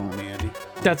fuck is wrong with me, Andy.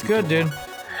 That's good, dude.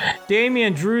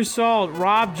 Damian, Drew Salt,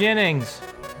 Rob Jennings,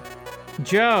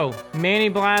 Joe, Manny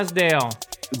Blasdale,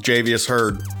 Javius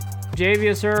Hurd,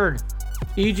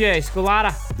 EJ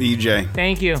Scolata. EJ.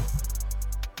 Thank you.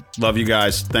 Love you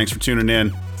guys. Thanks for tuning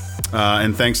in.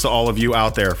 And thanks to all of you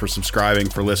out there for subscribing,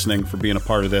 for listening, for being a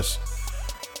part of this.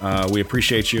 We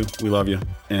appreciate you. We love you.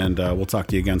 And we'll talk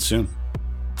to you again soon.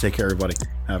 Take care, everybody.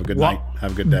 Have a good night.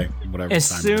 Have a good day. Whatever. As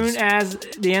soon as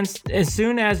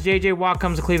JJ Watt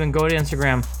comes to Cleveland, go to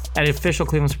Instagram at official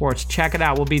Cleveland Sports. Check it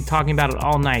out. We'll be talking about it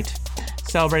all night.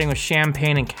 Celebrating with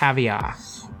champagne and caviar.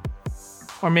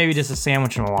 Or maybe just a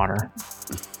sandwich and water.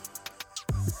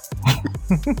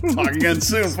 Talk again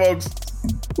soon, folks.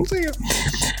 We'll see you.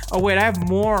 Oh, wait, I have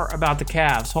more about the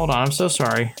Cavs. Hold on, I'm so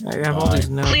sorry. I have all these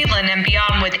notes. Cleveland and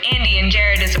Beyond with Andy and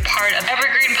Jared is a part of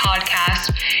Evergreen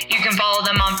Podcast. You can follow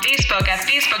them on Facebook at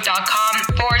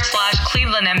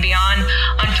facebook.com/Cleveland and Beyond,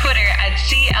 on Twitter at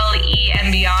CLE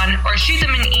and Beyond, or shoot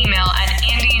them an email at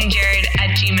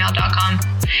andyandjared@gmail.com.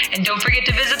 And don't forget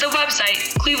to visit the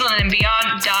website,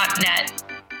 clevelandandbeyond.net.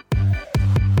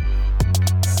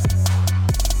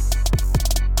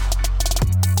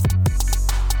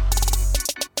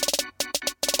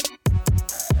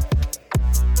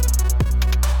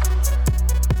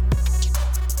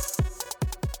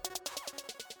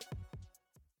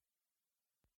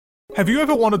 Have you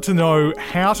ever wanted to know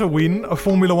how to win a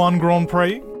Formula One Grand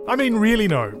Prix? I mean, really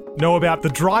know. Know about the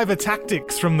driver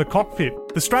tactics from the cockpit,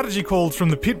 the strategy calls from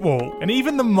the pit wall, and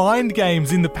even the mind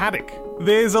games in the paddock.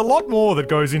 There's a lot more that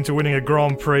goes into winning a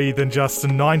Grand Prix than just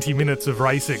 90 minutes of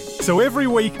racing. So every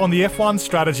week on the F1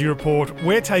 Strategy Report,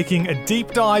 we're taking a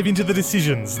deep dive into the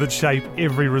decisions that shape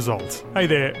every result. Hey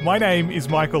there, my name is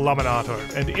Michael Laminato,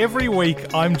 and every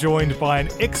week I'm joined by an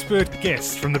expert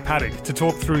guest from the paddock to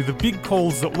talk through the big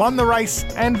calls that won the race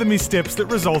and the missteps that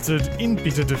resulted in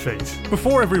bitter defeat.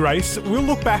 Before every race, we'll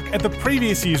look back at the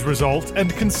previous year's result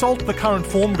and consult the current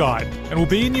form guide, and we'll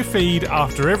be in your feed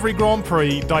after every Grand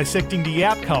Prix dissecting the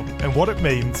outcome and what it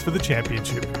means for the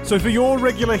championship. So for your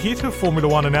regular hit of Formula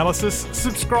One analysis,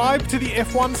 subscribe to the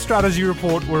F1 Strategy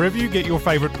Report wherever you get your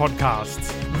favourite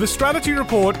podcasts. The Strategy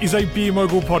Report is a Beer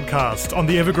Mogul podcast on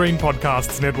the Evergreen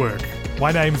Podcasts Network.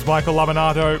 My name's Michael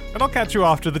Laminato, and I'll catch you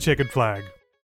after the checkered flag.